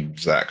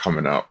themes that are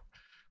coming up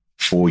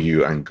for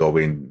you and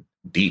going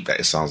deep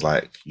that it sounds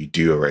like you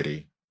do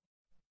already?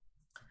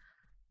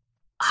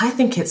 I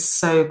think it's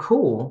so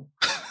cool.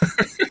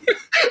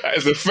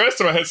 It's the first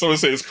time I heard someone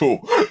say it's cool.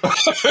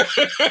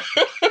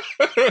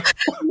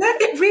 No,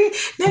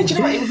 do you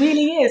know what? It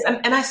really is.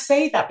 And I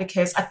say that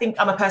because I think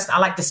I'm a person, I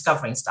like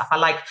discovering stuff.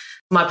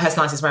 My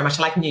personality is very much,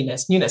 I like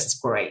newness. Newness is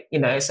great, you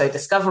know, so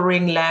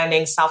discovering,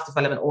 learning,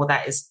 self-development, all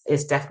that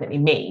is definitely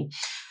me.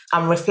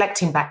 I'm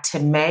reflecting back to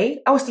May.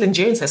 I was still in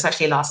June, so it's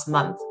actually last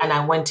month. And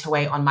I went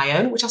away on my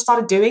own, which I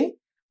started doing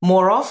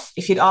more of.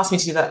 If you'd asked me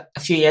to do that a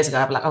few years ago,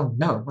 I'd be like, oh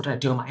no, what do I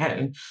do on my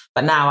own?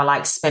 But now I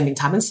like spending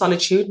time in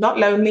solitude, not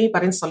lonely,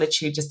 but in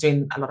solitude, just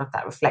doing a lot of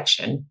that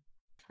reflection.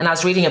 And I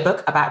was reading a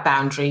book about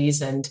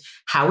boundaries and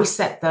how we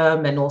set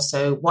them and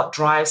also what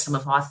drives some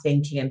of our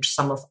thinking and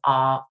some of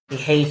our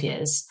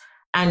behaviors.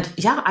 And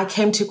yeah, I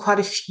came to quite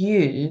a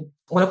few,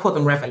 I want to call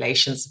them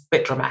revelations, a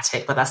bit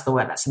dramatic, but that's the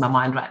word that's in my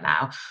mind right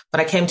now.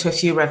 But I came to a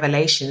few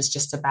revelations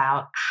just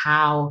about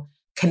how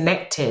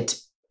connected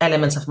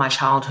elements of my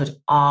childhood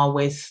are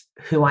with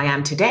who I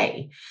am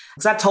today.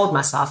 Because I told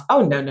myself,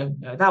 oh, no,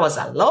 that was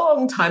a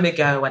long time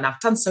ago and I've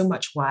done so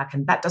much work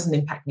and that doesn't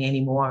impact me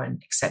anymore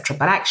and etc.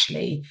 But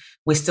actually,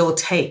 we still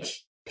take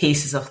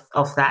pieces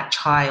of that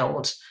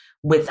child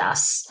with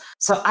us.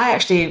 So I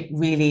actually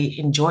really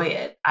enjoy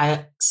it.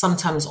 I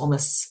sometimes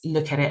almost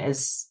look at it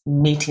as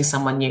meeting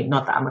someone new.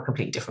 Not that I'm a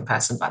completely different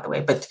person, by the way,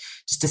 but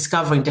just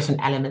discovering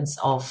different elements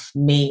of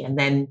me and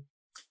then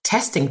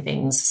testing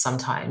things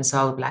sometimes. So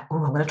I'll be like, oh,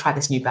 I'm going to try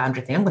this new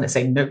boundary thing. I'm going to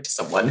say no to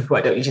someone who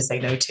I don't usually say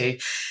no to.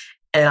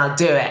 And I'll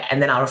do it.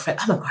 And then I'll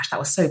reflect, oh my gosh, that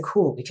was so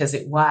cool because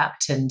it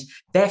worked and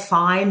they're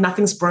fine.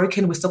 Nothing's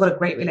broken. We've still got a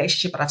great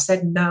relationship, but I've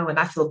said no and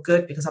I feel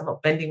good because I'm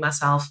not bending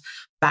myself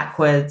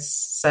backwards.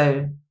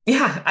 So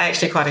yeah, I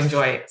actually quite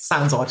enjoy it.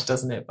 Sounds odd,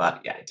 doesn't it?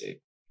 But yeah, I do.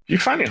 You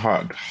find it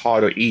hard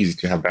or easy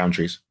to have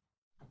boundaries?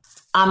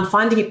 I'm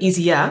finding it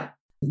easier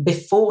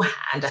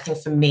beforehand. I think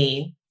for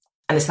me,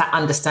 and it's that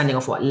understanding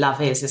of what love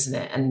is, isn't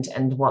it?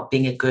 And what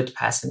being a good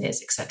person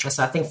is, etc.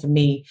 So I think for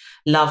me,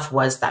 love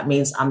that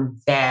means I'm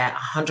there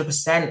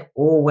 100%,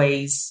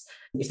 always.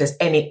 If there's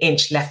any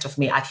inch left of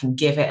me, I can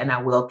give it and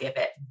I will give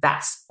it.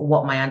 That's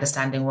what my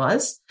understanding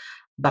was.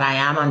 But I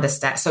am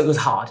understand. So it was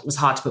hard. It was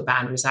hard to put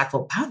boundaries. I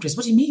thought, boundaries?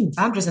 What do you mean?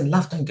 Boundaries and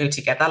love don't go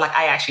together. Like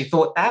I actually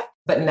thought that.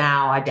 But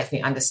now I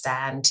definitely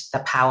understand the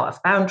power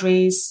of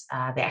boundaries.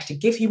 They actually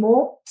give you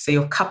more. So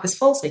your cup is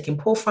full so you can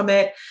pour from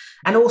it.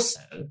 And also,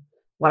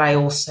 what I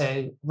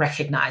also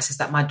recognize is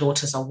that my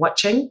daughters are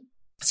watching.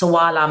 So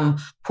while I'm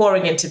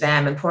pouring into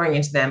them,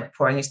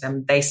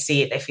 they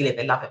see it, they feel it,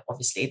 they love it.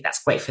 Obviously,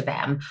 that's great for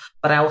them.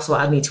 But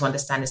I need to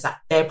understand is that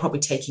they're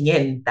probably taking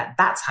in that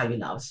that's how you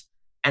love.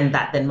 And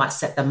that then might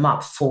set them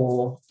up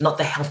for not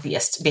the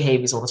healthiest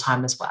behaviors all the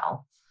time as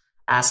well.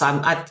 So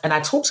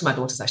I talk to my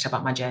daughters actually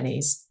about my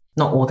journeys,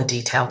 not all the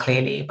detail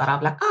clearly, but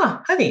I'm like,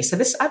 honey, so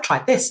I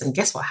tried this and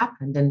guess what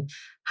happened? And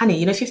honey,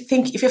 you know,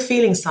 if you're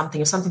feeling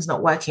something, if something's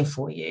not working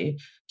for you,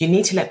 you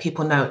need to let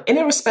people know in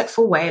a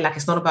respectful way. Like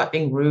it's not about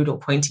being rude or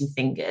pointing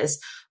fingers,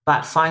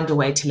 but find a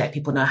way to let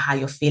people know how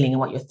you're feeling and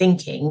what you're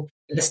thinking.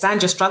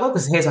 Understand your struggle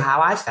because here's how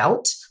I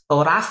felt. But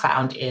what I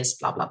found is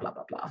blah, blah, blah,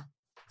 blah, blah.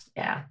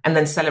 Yeah. And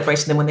then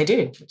celebrating them when they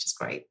do, which is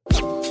great.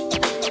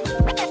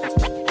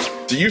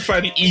 Do you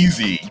find it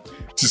easy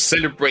to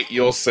celebrate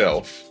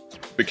yourself?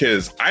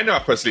 Because I know I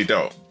personally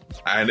don't.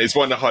 And it's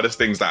one of the hardest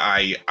things that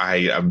I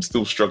am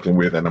still struggling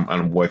with and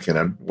I'm working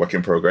on, work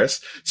in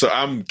progress. So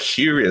I'm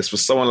curious for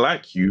someone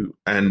like you.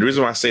 And the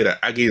reason why I say that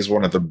Aggie is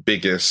one of the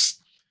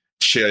biggest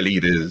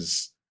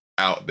cheerleaders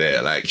out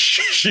there. Like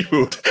she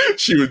would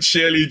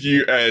cheerlead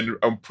you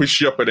and push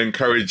you up and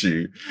encourage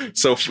you.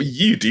 So for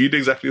you, do you do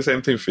exactly the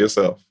same thing for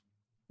yourself?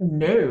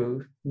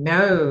 No,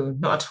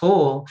 not at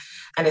all.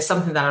 And it's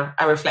something that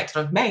I reflected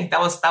on May.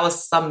 That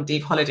was some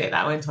deep holiday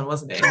that I went on,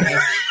 wasn't it?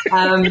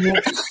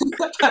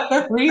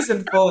 The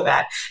reason for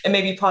that, and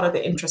maybe part of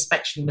the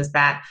introspection was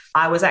that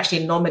I was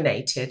actually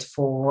nominated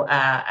for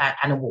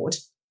an award.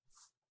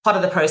 part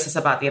of the process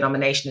about the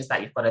nomination is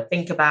that you've got to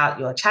think about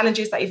your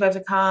challenges that you've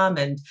overcome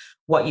and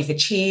what you've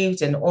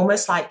achieved, and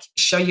almost like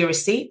show your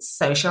receipts.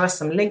 So show us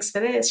some links for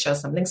this, show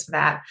us some links for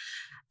that.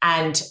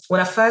 And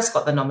when I first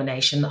got the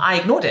nomination, I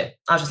ignored it.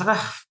 I was just like,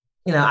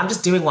 oh, I'm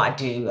just doing what I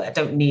do. I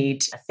don't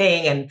need a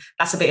thing. And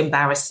that's a bit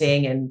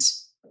embarrassing. And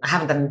I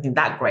haven't done anything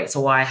that great. So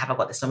why have I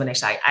got this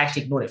nomination? I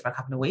actually ignored it for a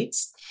couple of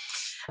weeks.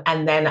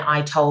 And then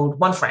I told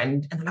one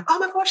friend, and they're like, oh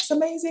my gosh, it's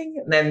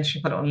amazing. And then she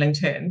put it on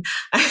LinkedIn,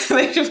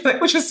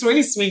 which was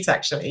really sweet,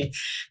 actually.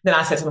 Then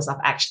I said to myself,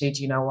 actually,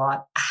 do you know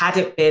what? Had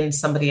it been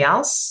somebody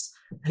else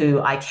who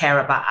I care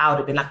about, I would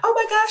have been like, oh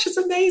my gosh, it's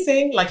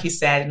amazing, like you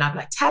said. And I'd be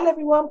like, tell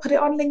everyone, put it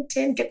on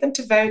LinkedIn, get them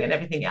to vote and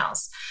everything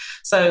else.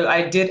 So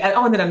I did.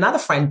 And then another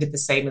friend did the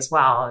same as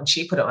well. And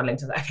she put it on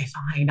LinkedIn. Like, okay,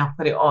 fine, I'll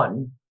put it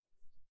on.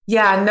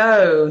 Yeah,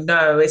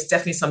 no, it's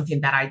definitely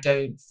something that I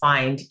don't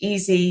find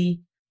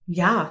easy.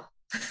 Yeah.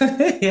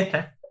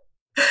 Yeah.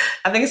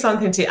 I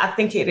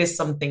think it is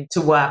something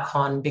to work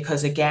on,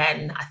 because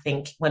again, I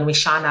think when we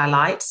shine our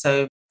light, so I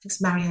think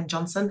it's Marianne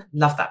Johnson,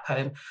 love that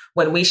poem.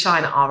 When we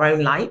shine our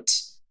own light,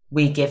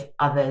 we give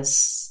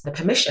others the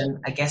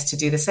permission, I guess, to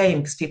do the same,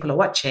 because people are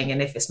watching.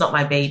 And if it's not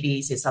my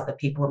babies, it's other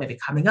people who may be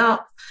coming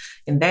up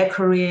in their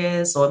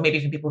careers, or maybe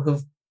even people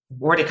who've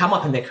already come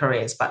up in their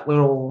careers, but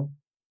we're all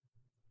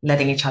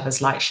letting each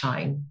other's light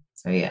shine.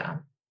 So yeah,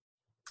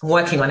 I'm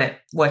working on it.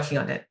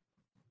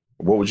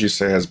 What would you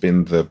say has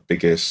been the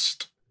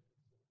biggest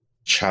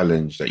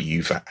challenge that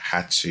you've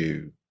had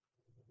to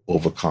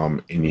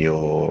overcome in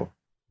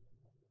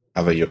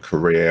either your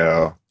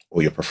career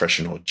or your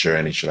professional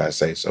journey, should I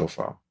say, so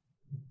far?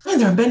 Well,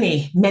 there are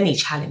many, many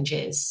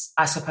challenges,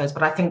 I suppose,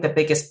 but I think the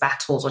biggest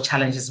battles or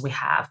challenges we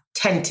have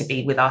tend to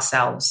be with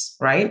ourselves,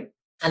 right?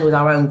 And with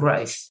our own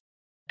growth.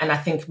 And I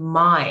think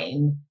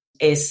mine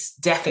is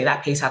definitely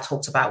that piece I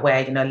talked about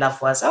where,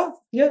 love was, oh,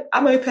 yeah,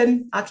 I'm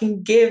open. I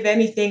can give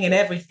anything and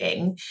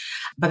everything.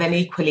 But then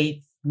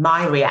equally,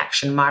 my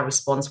reaction, my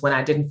response when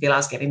I didn't feel I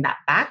was getting that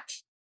back,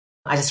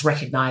 I just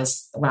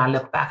recognized when I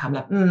look back, I'm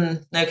like,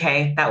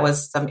 okay, that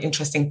was some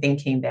interesting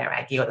thinking there,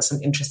 Aggie, or there's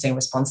some interesting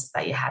responses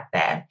that you had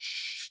there.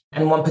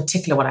 And one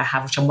particular one I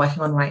have, which I'm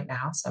working on right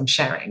now, so I'm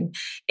sharing,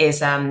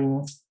 is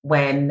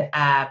when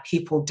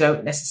people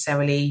don't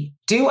necessarily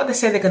do what they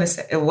say they're going to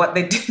say, what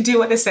they do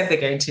what they said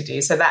they're going to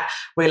do. So that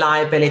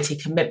reliability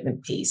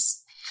commitment piece.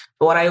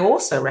 But what I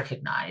also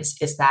recognize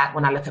is that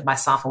when I look at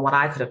myself and what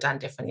I could have done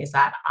differently is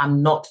that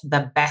I'm not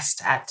the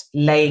best at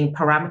laying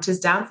parameters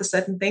down for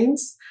certain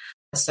things.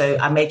 So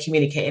I may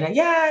communicate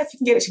if you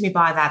can get it to me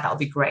by that'll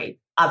be great.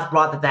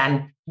 Rather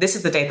than, this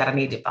is the date that I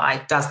need it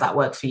by. Does that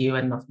work for you?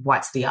 And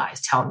whites the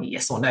eyes, tell me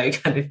yes or no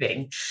kind of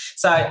thing.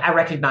 So I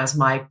recognize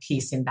my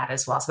piece in that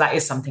as well. So that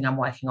is something I'm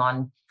working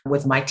on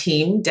with my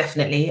team,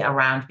 definitely,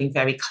 around being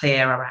very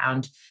clear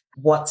around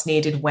what's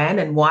needed when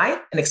and why,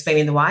 and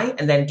explaining the why,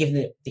 and then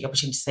giving the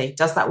opportunity to say,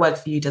 does that work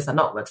for you? Does that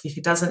not work for you? If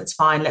it doesn't, it's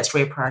fine. Let's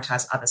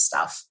reprioritize other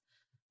stuff.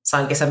 So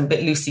I guess I'm a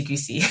bit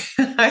loosey-goosey,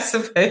 I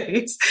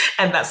suppose.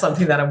 And that's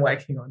something that I'm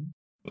working on.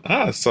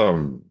 Doesn't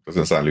sound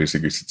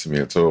loosey-goosey to me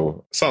at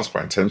all. It sounds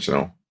quite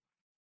intentional.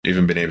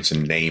 Even being able to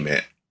name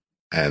it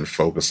and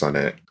focus on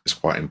it is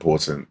quite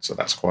important. So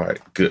that's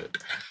quite good.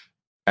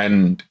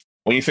 And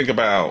when you think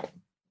about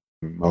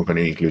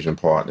Mahogany Inclusion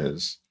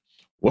Partners,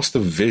 what's the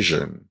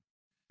vision?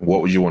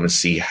 What would you want to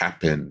see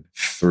happen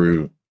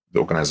through the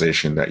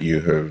organization that you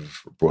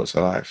have brought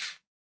to life?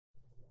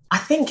 I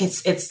think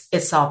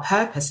it's our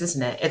purpose,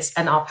 isn't it?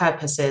 And our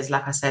purpose is,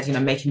 like I said,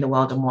 making the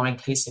world a more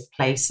inclusive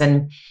place.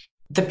 And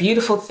the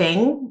beautiful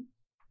thing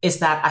is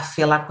that I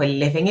feel like we're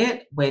living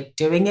it, we're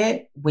doing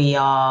it. We're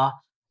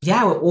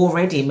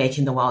already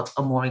making the world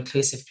a more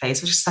inclusive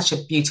place, which is such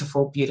a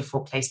beautiful,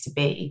 beautiful place to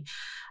be.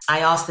 I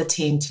asked the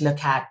team to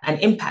look at an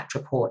impact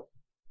report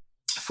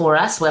for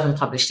us. We haven't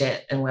published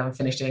it and we haven't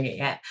finished doing it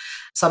yet.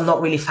 So I'm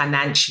not really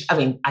financial. I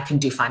mean, I can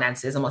do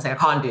finances. I'm not saying I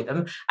can't do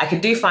them. I can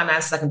do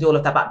finances. I can do all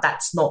of that, but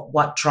that's not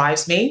what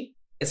drives me.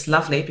 It's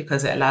lovely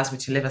because it allows me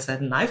to live a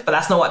certain life, but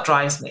that's not what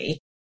drives me.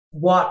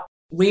 What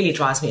really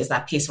drives me is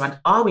that piece around,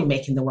 are we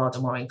making the world a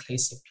more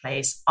inclusive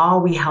place? Are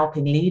we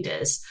helping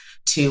leaders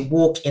to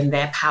walk in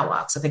their power?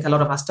 Because I think a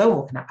lot of us don't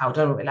walk in that power,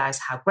 don't realize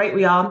how great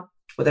we are.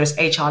 Whether it's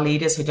HR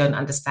leaders who don't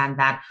understand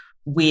that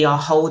we are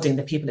holding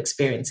the people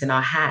experience in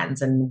our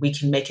hands and we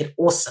can make it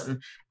awesome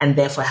and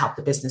therefore help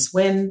the business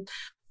win.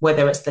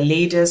 Whether it's the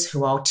leaders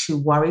who are too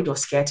worried or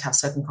scared to have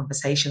certain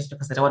conversations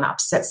because they don't want to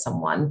upset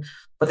someone,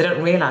 but they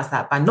don't realize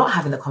that by not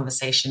having the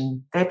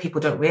conversation, their people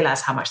don't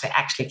realize how much they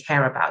actually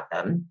care about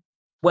them.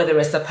 Whether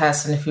it's the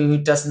person who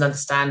doesn't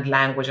understand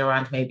language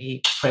around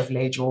maybe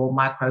privilege or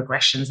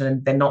microaggressions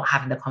and they're not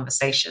having the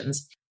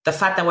conversations. The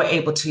fact that we're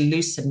able to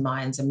loosen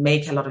minds and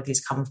make a lot of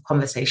these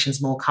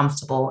conversations more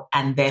comfortable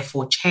and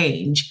therefore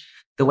change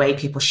the way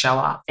people show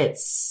up,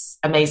 it's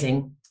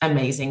amazing,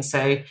 amazing.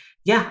 So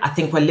yeah, I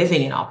think we're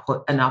living in our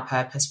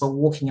purpose. We're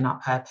walking in our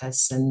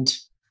purpose. And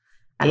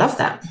I love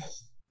that.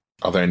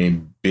 Are there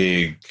any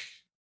big,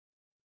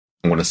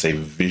 I want to say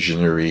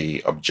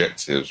visionary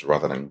objectives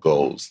rather than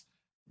goals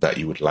that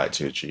you would like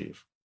to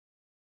achieve?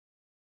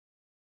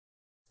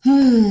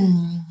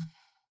 Hmm.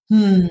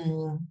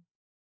 Hmm.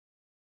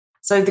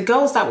 So the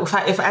goals that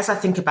as I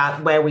think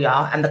about where we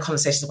are and the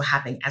conversations we're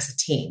having as a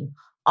team,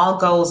 our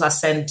goals are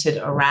centered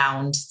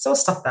around sort of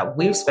stuff that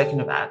we've spoken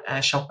about,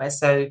 Shopware.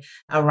 So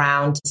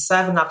around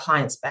serving our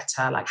clients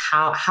better, like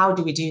how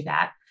do we do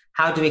that?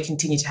 How do we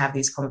continue to have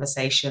these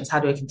conversations? How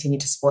do we continue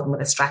to support them with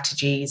their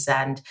strategies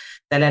and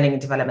their learning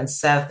and development,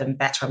 serve them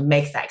better and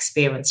make that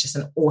experience just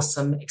an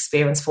awesome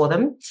experience for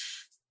them?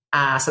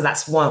 So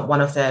that's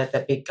one of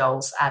the big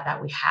goals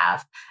that we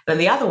have. And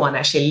the other one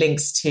actually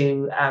links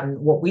to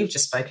what we've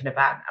just spoken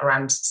about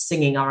around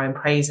singing our own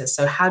praises.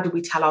 So how do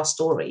we tell our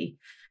story?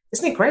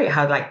 Isn't it great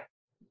how like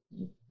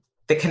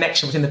the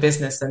connection between the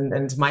business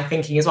and my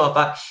thinking as well?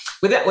 But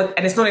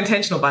and it's not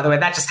intentional, by the way,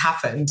 that just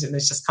happened and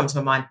it's just come to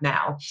my mind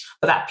now.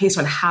 But that piece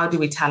on how do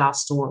we tell our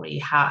story?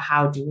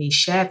 How do we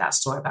share that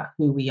story about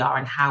who we are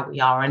and how we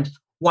are and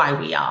why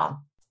we are?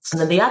 And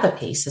then the other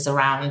piece is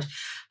around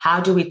how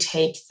do we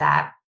take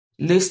that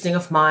loosening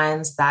of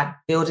minds, that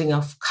building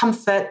of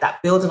comfort,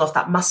 that building of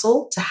that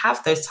muscle to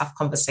have those tough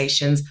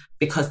conversations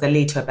because they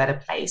lead to a better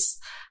place.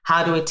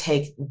 How do we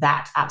take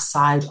that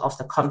outside of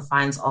the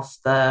confines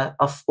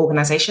of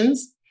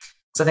organizations?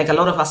 So I think a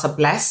lot of us are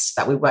blessed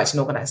that we work in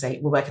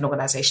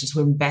organizations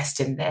who invest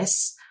in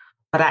this.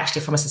 But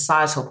actually, from a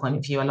societal point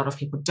of view, a lot of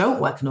people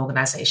don't work in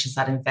organizations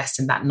that invest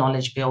in that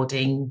knowledge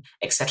building,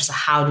 etc. So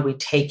how do we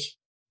take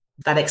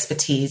that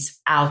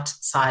expertise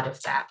outside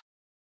of that?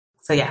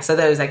 So yeah, so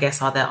those I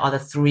guess are the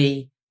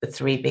three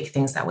big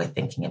things that we're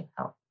thinking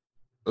about.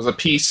 There's a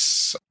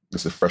piece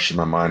this is fresh in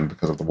my mind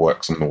because of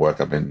some of the work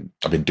I've been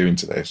doing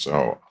today. So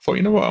I thought,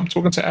 you know what, I'm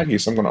talking to Aggie,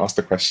 so I'm going to ask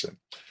the question: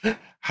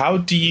 how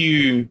do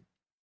you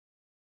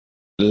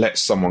let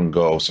someone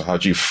go? So how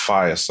do you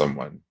fire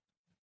someone,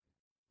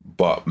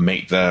 but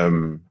make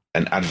them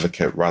an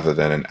advocate rather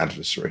than an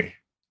adversary?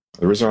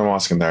 The reason I'm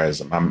asking that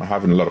is I'm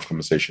having a lot of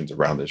conversations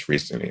around this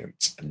recently, and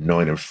it's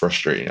annoying and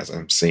frustrating as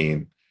I'm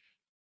seeing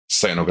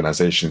certain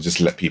organizations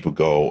just let people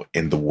go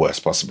in the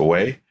worst possible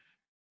way.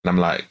 And I'm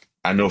like,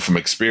 I know from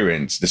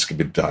experience, this could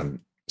be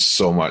done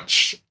so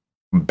much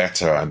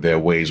better. And there are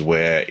ways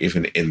where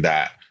even in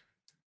that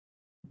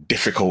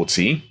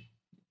difficulty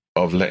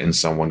of letting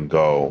someone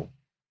go,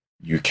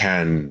 you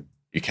can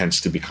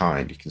still be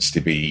kind. You can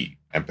still be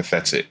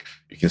empathetic.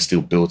 You can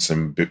still build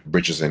some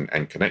bridges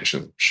and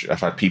connections.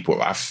 I've had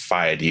people I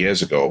fired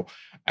years ago,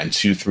 and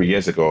 2-3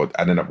 years ago,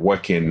 I ended up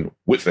working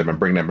with them and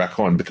bring them back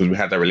on because we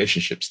had that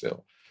relationship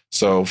still.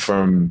 So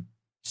from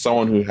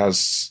someone who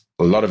has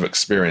a lot of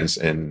experience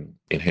in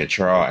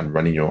HR and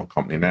running your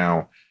company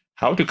now,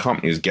 how do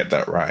companies get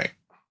that right?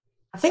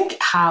 I think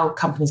how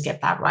companies get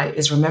that right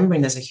is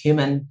remembering there's a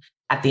human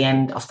at the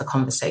end of the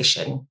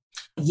conversation.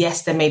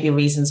 Yes, there may be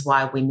reasons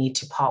why we need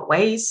to part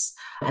ways,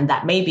 and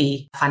that may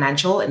be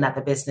financial in that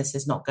the business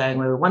is not going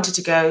where we want it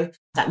to go.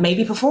 That may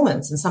be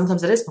performance, and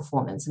sometimes it is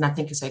performance. And I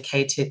think it's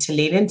okay to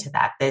lean into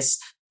that.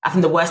 I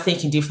think the worst thing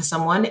you can do for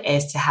someone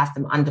is to have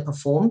them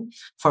underperform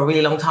for a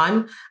really long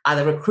time,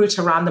 either recruit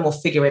around them or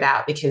figure it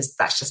out, because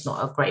that's just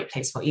not a great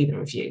place for either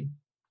of you.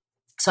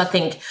 So I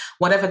think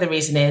whatever the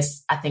reason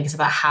is, I think it's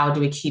about how do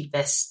we keep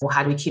this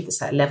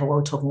at a level where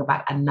we're talking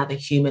about another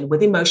human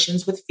with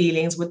emotions, with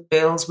feelings, with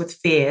bills, with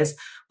fears,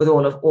 with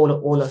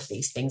all of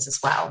these things as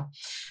well.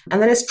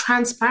 And then it's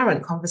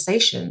transparent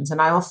conversations.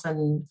 And I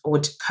often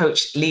would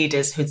coach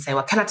leaders who'd say,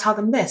 well, can I tell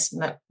them this?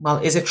 And like, well,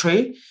 is it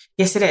true?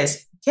 Yes, it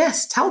is.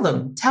 Yes, tell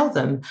them.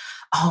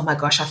 Oh my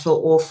gosh, I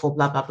feel awful,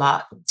 blah, blah,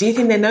 blah. Do you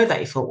think they know that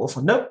you feel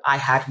awful? Nope. I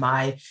had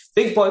my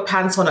big boy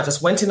pants on. I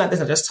just went in like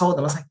this. I just told them.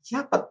 I was like,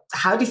 yeah, but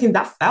how do you think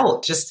that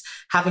felt? Just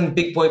having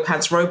big boy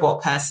pants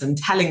robot person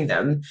telling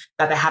them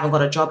that they haven't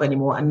got a job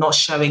anymore and not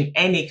showing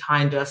any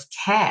kind of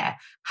care.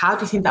 How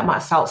do you think that might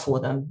have felt for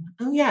them?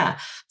 Oh yeah.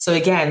 So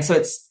again,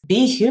 it's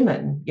be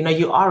human.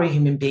 You are a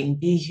human being.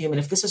 Be human.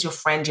 If this was your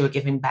friend you were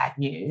giving bad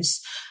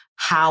news,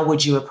 how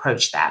would you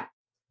approach that?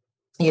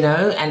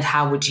 And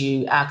how would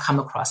you come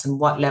across, and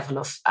what level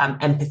of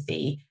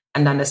empathy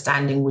and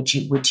understanding would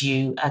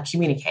you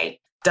communicate?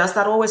 Does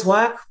that always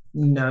work?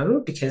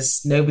 No, because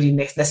nobody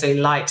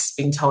necessarily likes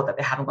being told that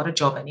they haven't got a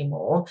job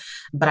anymore.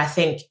 But I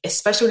think,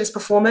 especially with this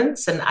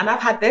performance, and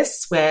I've had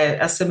this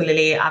where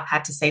similarly, I've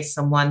had to say to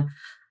someone,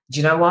 do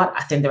you know what?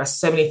 I think there are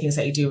so many things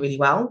that you do really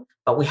well,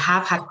 but we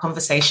have had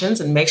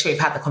conversations, and make sure you've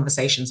had the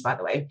conversations, by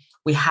the way.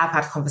 We have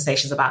had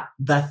conversations about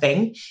the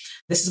thing.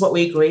 This is what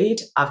we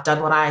agreed. I've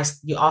done what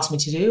you asked me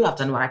to do. I've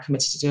done what I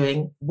committed to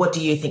doing. What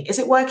do you think? Is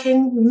it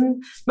working? Mm-hmm.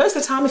 Most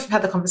of the time, if you've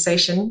had the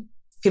conversation,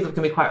 people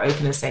can be quite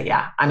open and say,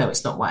 yeah, I know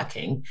it's not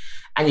working.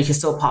 And you can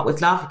still part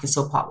with love. You can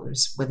still part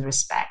with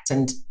respect.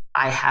 And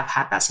I have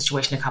had that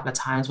situation a couple of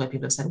times where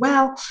people have said,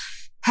 well,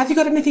 have you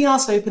got anything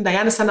else open? I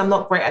understand I'm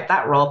not great at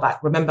that role,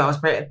 but remember I was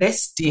great at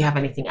this. Do you have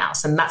anything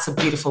else? And that's a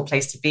beautiful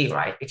place to be,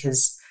 right?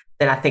 Because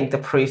then I think the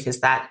proof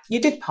is that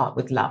you did part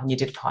with love, and you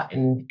did part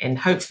in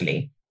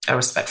hopefully a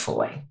respectful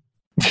way.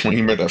 When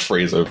you made that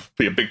phrase of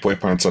put your big boy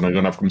pants on and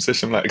you're gonna have a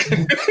conversation, like,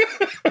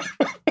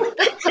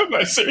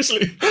 like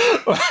seriously.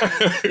 But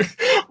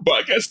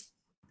I guess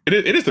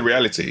It is the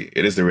reality.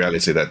 It is the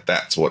reality that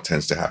that's what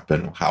tends to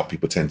happen, how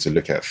people tend to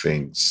look at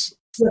things.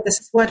 So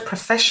this word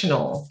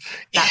professional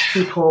that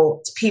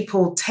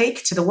people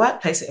take to the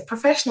workplace.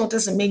 Professional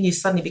doesn't mean you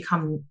suddenly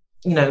become,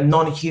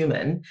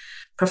 non-human.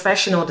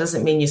 Professional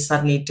doesn't mean you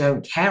suddenly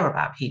don't care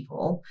about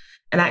people.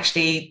 And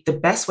actually, the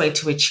best way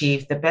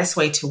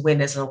to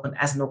win as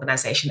an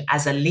organization,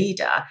 as a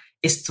leader,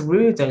 is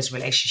through those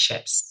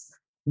relationships.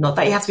 Not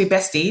that you have to be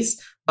besties,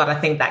 but I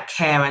think that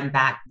care and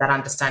that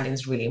understanding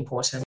is really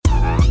important.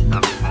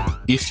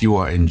 If you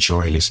are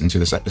enjoying listening to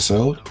this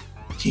episode,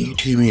 can you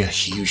do me a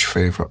huge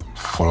favor?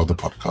 Follow the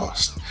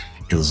podcast.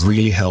 It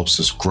really helps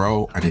us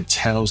grow, and it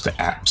tells the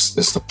apps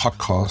it's the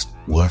podcast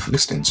worth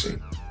listening to.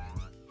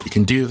 You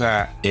can do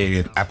that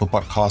in Apple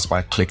Podcasts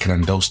by clicking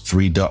on those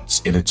 3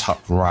 dots in the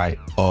top right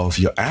of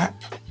your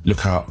app.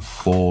 Look out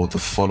for the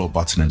follow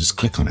button and just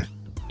click on it.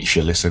 If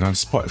you're listening on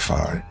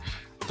Spotify,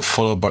 the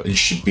follow button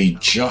should be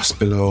just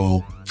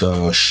below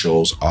the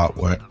show's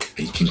artwork.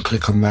 And you can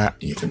click on that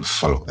and you can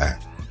follow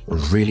that. We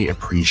really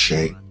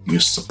appreciate you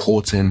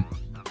supporting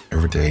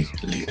Everyday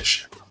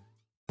Leadership.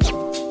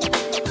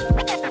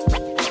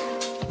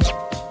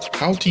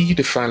 How do you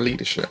define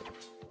leadership?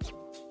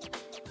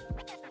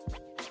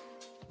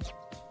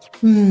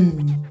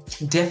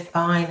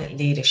 Define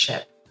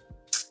leadership.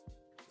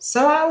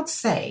 So I would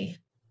say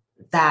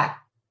that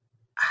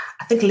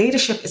I think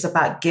leadership is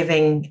about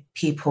giving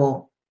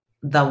people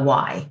the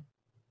why.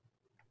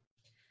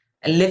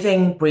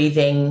 Living,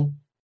 breathing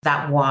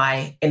that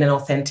why in an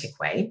authentic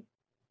way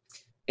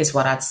is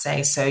what I'd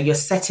say. So you're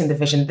setting the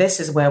vision.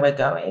 This is where we're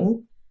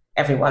going,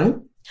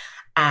 everyone.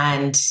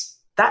 And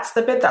that's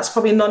the bit that's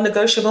probably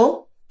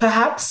non-negotiable,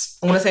 perhaps.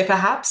 I want to say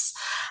perhaps.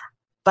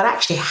 But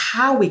actually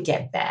how we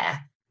get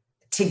there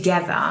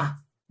together,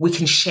 we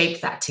can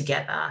shape that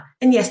together.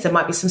 And yes, there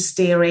might be some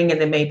steering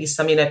and there may be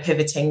some,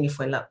 pivoting if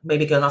we're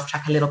maybe going off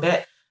track a little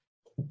bit.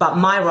 But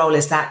my role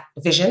is that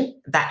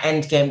vision, that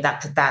end game,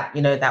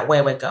 that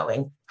where we're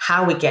going.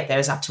 How we get there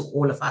is up to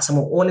all of us. And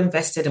we're all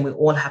invested and we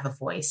all have a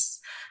voice.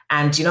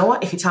 And you know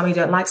what? If you tell me you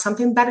don't like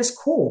something, that is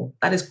cool.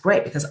 That is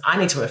great because I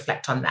need to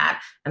reflect on that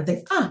and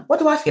think, what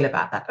do I feel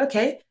about that?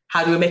 Okay,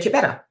 how do we make it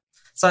better?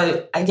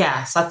 So I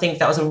think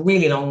that was a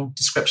really long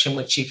description,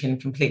 which you can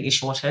completely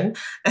shorten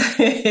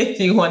if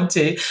you want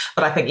to.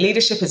 But I think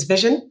leadership is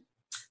vision,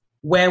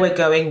 where we're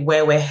going,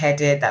 where we're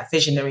headed, that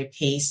visionary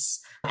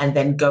piece, and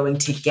then going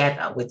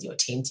together with your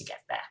team to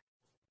get there.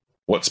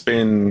 What's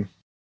been,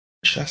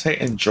 should I say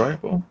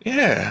enjoyable?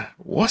 Yeah.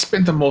 What's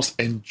been the most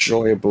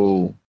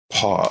enjoyable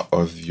part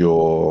of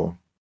your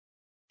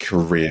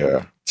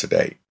career to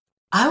date?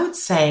 I would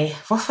say,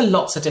 for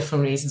lots of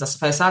different reasons, I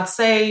suppose. I'd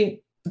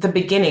say the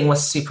beginning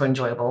was super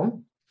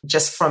enjoyable,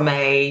 just from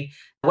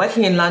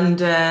working in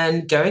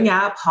London, going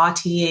out,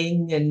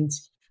 partying, and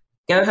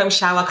go home,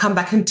 shower, come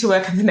back into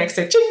work, and the next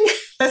day, ching,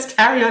 let's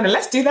carry on and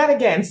let's do that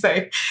again.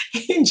 So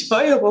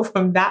enjoyable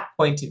from that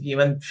point of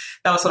view. And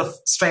that was sort of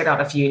straight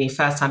out of uni,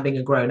 first time being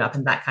a grown up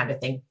and that kind of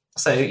thing.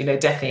 So,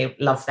 definitely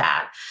love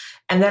that.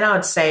 And then I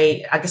would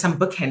say, I guess I'm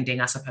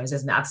bookending, I suppose,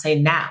 isn't it? I'd say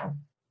now.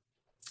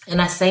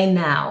 And I say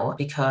now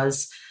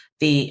because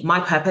my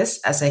purpose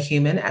as a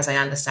human, as I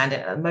understand it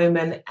at the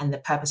moment, and the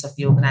purpose of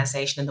the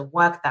organization and the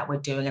work that we're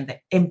doing and the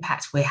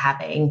impact we're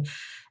having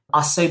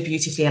are so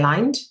beautifully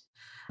aligned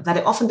that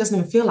it often doesn't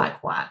even feel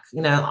like work.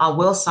 I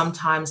will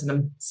sometimes, and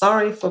I'm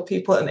sorry for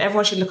people, and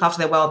everyone should look after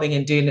their well-being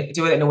and do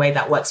it in a way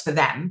that works for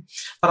them.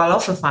 But I'll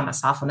often find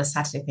myself on a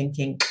Saturday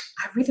thinking,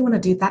 I really want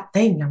to do that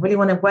thing. I really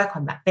want to work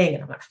on that thing.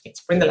 And I'm like,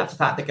 let's bring the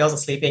laptop out. The girls are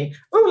sleeping.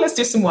 Oh, let's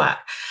do some work.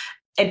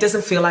 It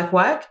doesn't feel like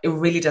work. It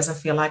really doesn't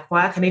feel like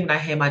work. And even I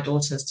hear my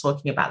daughters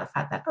talking about the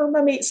fact that, oh,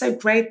 Mummy, it's so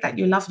great that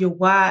you love your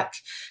work.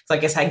 So I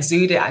guess I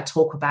exude it. I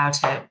talk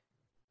about it.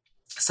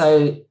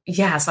 So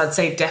so I'd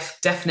say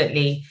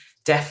definitely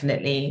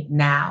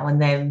now.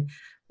 And then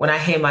when I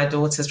hear my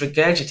daughters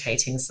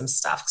regurgitating some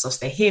stuff, because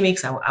they hear me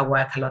because I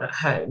work a lot at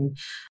home,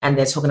 and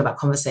they're talking about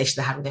conversations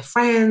they have with their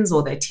friends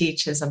or their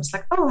teachers, I'm just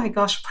like, oh my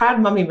gosh,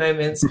 proud mummy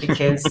moments,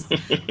 because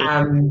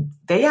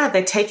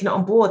they're taking it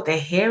on board. They're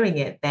hearing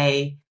it.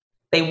 They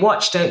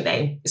watch, don't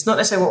they? It's not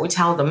necessarily what we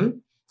tell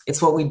them.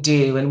 It's what we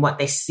do and what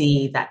they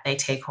see that they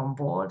take on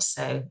board.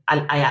 So I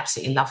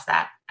absolutely love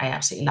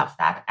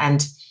that.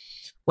 And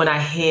when I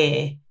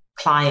hear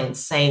clients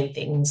saying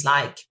things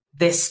like,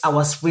 this, I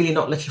was really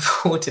not looking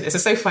forward to this.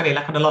 It's so funny,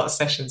 like on a lot of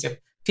sessions, if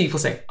people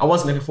say, I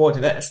wasn't looking forward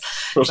to this.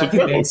 I think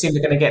they assume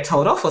they're going to get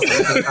told off or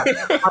something.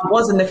 I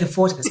wasn't looking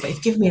forward to this, but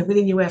you've given me a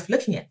really new way of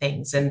looking at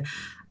things. And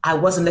I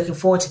wasn't looking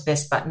forward to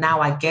this, but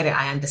now I get it.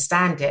 I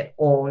understand it.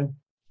 Or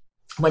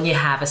when you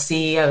have a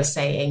CEO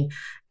saying,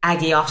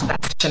 Aggie, after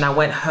that session, I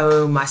went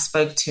home, I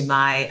spoke to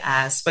my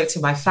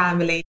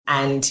family,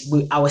 and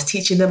I was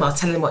teaching them, I was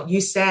telling them what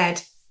you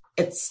said.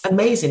 It's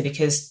amazing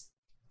because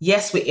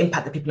yes, we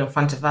impact the people in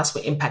front of us,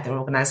 we impact their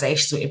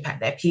organizations, we impact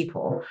their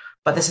people.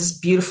 But there's this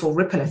beautiful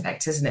ripple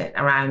effect, isn't it?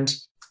 Around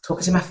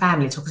talking to my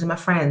family, talking to my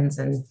friends.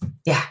 And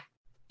I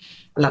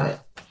love it.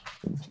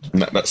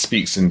 And that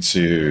speaks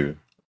into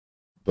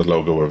the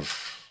logo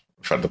of,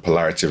 in fact, the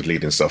polarity of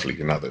leading self,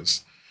 leading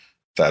others.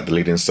 that the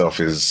leading self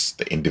is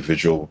the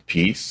individual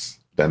piece.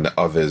 Then the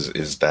others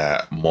is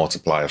that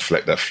multiplier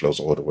effect that flows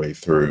all the way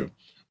through,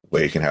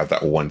 where you can have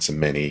that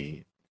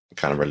one-to-many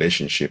kind of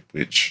relationship,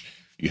 which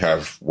you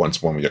have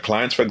one-to-one with your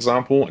clients, for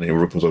example, and it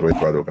ripples all the way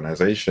throughout the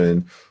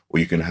organization, or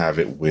you can have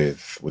it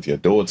with your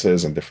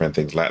daughters and different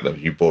things like that.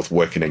 You both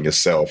working in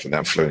yourself and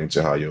that flowing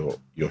into how you're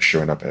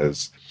showing up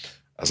as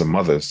a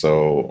mother.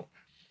 So,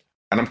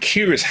 and I'm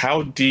curious,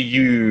 how do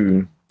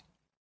you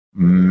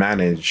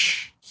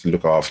manage to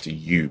look after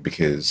you?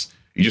 Because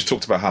you just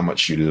talked about how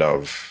much you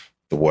love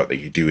the work that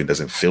you do and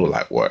doesn't feel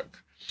like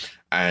work.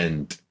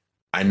 And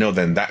I know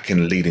then that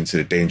can lead into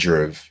the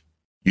danger of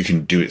you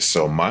can do it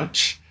so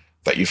much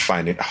that you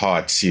find it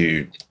hard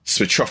to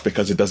switch off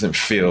because it doesn't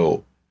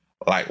feel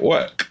like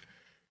work.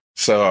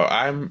 So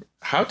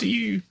how do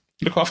you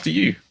look after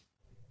you?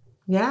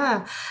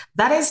 Yeah,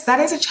 that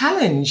is a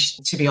challenge,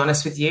 to be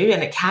honest with you.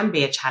 And it can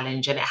be a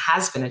challenge, and it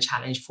has been a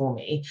challenge for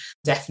me,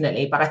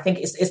 definitely. But I think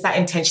it's that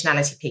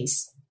intentionality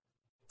piece,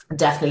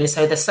 definitely.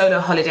 So the solo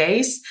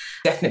holidays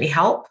definitely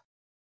help.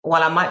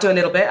 While I might do a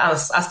little bit, I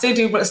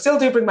still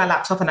do bring my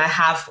laptop, and I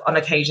have on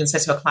occasion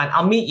said to a client,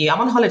 I'll meet you.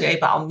 I'm on holiday,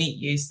 but I'll meet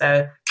you.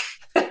 So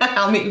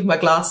I'll meet with my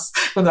glass,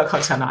 with my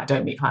cocktail. No, I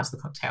don't meet clients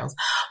with cocktails.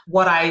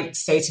 What I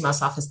say to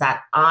myself is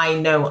that I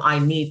know I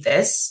need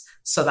this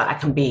so that I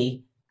can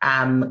be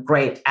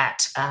great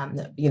at,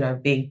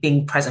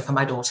 being present for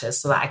my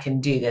daughters, so that I can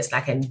do this,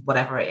 like, and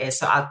whatever it is.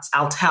 So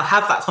I'll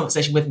have that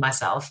conversation with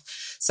myself.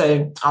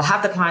 So I'll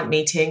have the client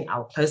meeting,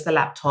 I'll close the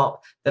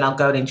laptop, then I'll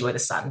go and enjoy the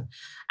sun.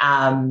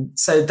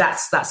 So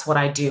that's what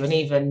I do. And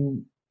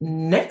even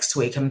next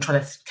week, I'm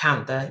trying to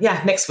count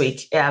next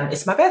week,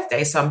 it's my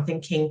birthday. So I'm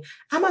thinking,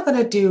 am I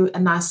going to do a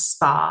nice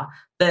spa?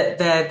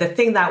 The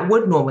thing that I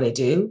would normally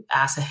do,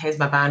 so here's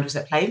my boundaries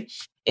at play,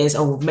 is,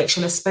 make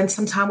sure let's spend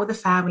some time with the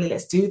family.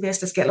 Let's do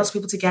this. Let's get lots of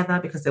people together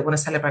because they want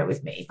to celebrate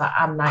with me. But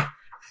I'm like,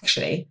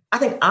 actually, I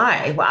think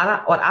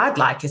what I'd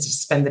like is to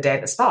spend the day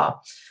at the spa.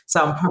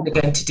 So I'm probably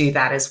going to do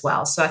that as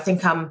well. So I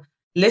think I'm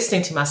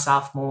listening to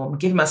myself more, I'm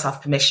giving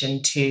myself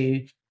permission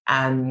to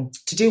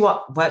do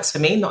what works for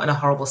me, not in a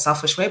horrible,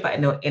 selfish way, but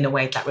in a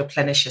way that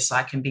replenishes so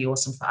I can be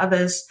awesome for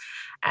others,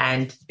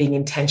 and being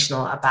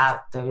intentional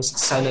about those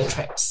solo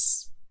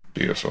trips.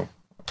 Beautiful.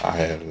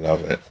 I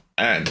love it.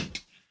 And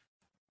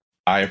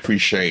I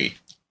appreciate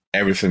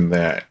everything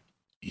that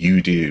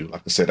you do.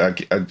 Like I said,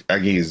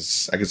 Aggie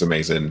is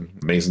amazing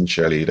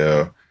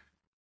cheerleader,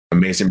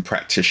 amazing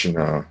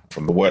practitioner,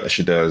 from the work that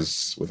she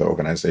does with the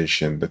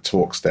organization, the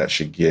talks that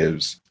she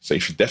gives. So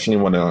if you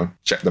definitely want to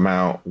check them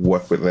out,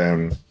 work with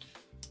them,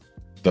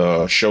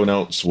 the show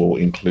notes will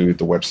include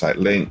the website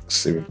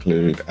links. They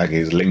include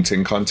Aggie's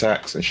LinkedIn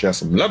contacts, and she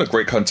has a lot of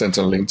great content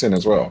on LinkedIn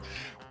as well,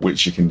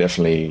 which you can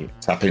definitely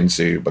tap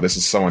into. But this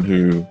is someone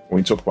who,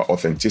 when we talk about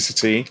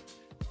authenticity,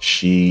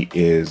 she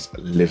is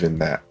living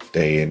that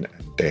day in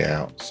and day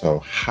out. So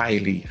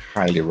highly,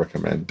 highly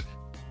recommend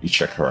you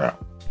check her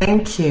out.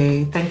 Thank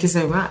you. Thank you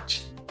so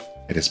much.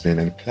 It has been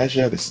a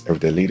pleasure. This is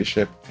Everyday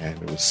Leadership, and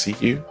we'll see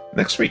you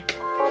next week.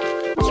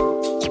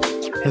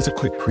 Here's a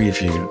quick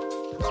preview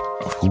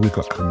of who we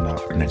got coming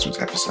up in next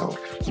week's episode.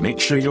 Make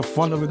sure you're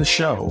following the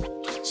show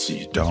so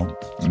you don't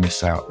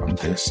miss out on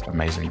this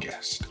amazing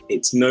guest.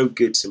 It's no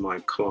good to my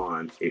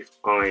client if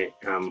I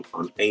am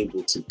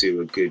unable to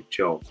do a good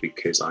job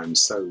because I'm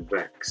so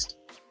vexed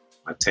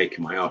I've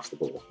taken my eye off the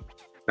ball.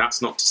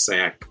 That's not to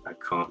say I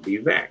can't be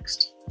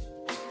vexed.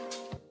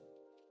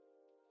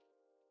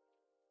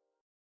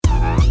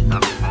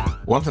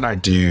 One thing I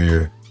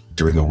do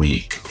during the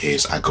week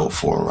is I go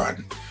for a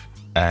run.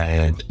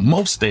 And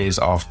most days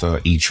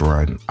after each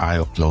run, I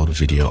upload a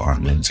video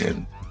on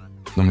LinkedIn,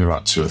 normally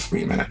about 2 or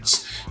 3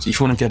 minutes. So if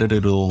you want to get a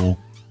little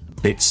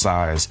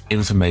bit-sized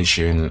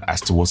information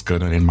as to what's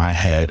going on in my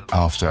head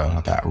after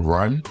that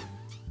run,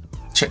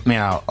 check me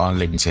out on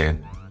LinkedIn.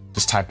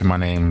 Just type in my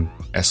name,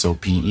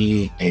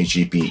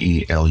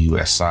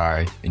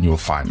 SOPEAGBELUSI, and you'll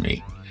find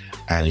me.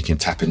 And you can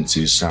tap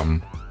into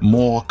some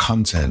more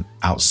content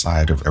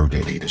outside of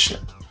Everyday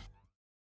Leadership.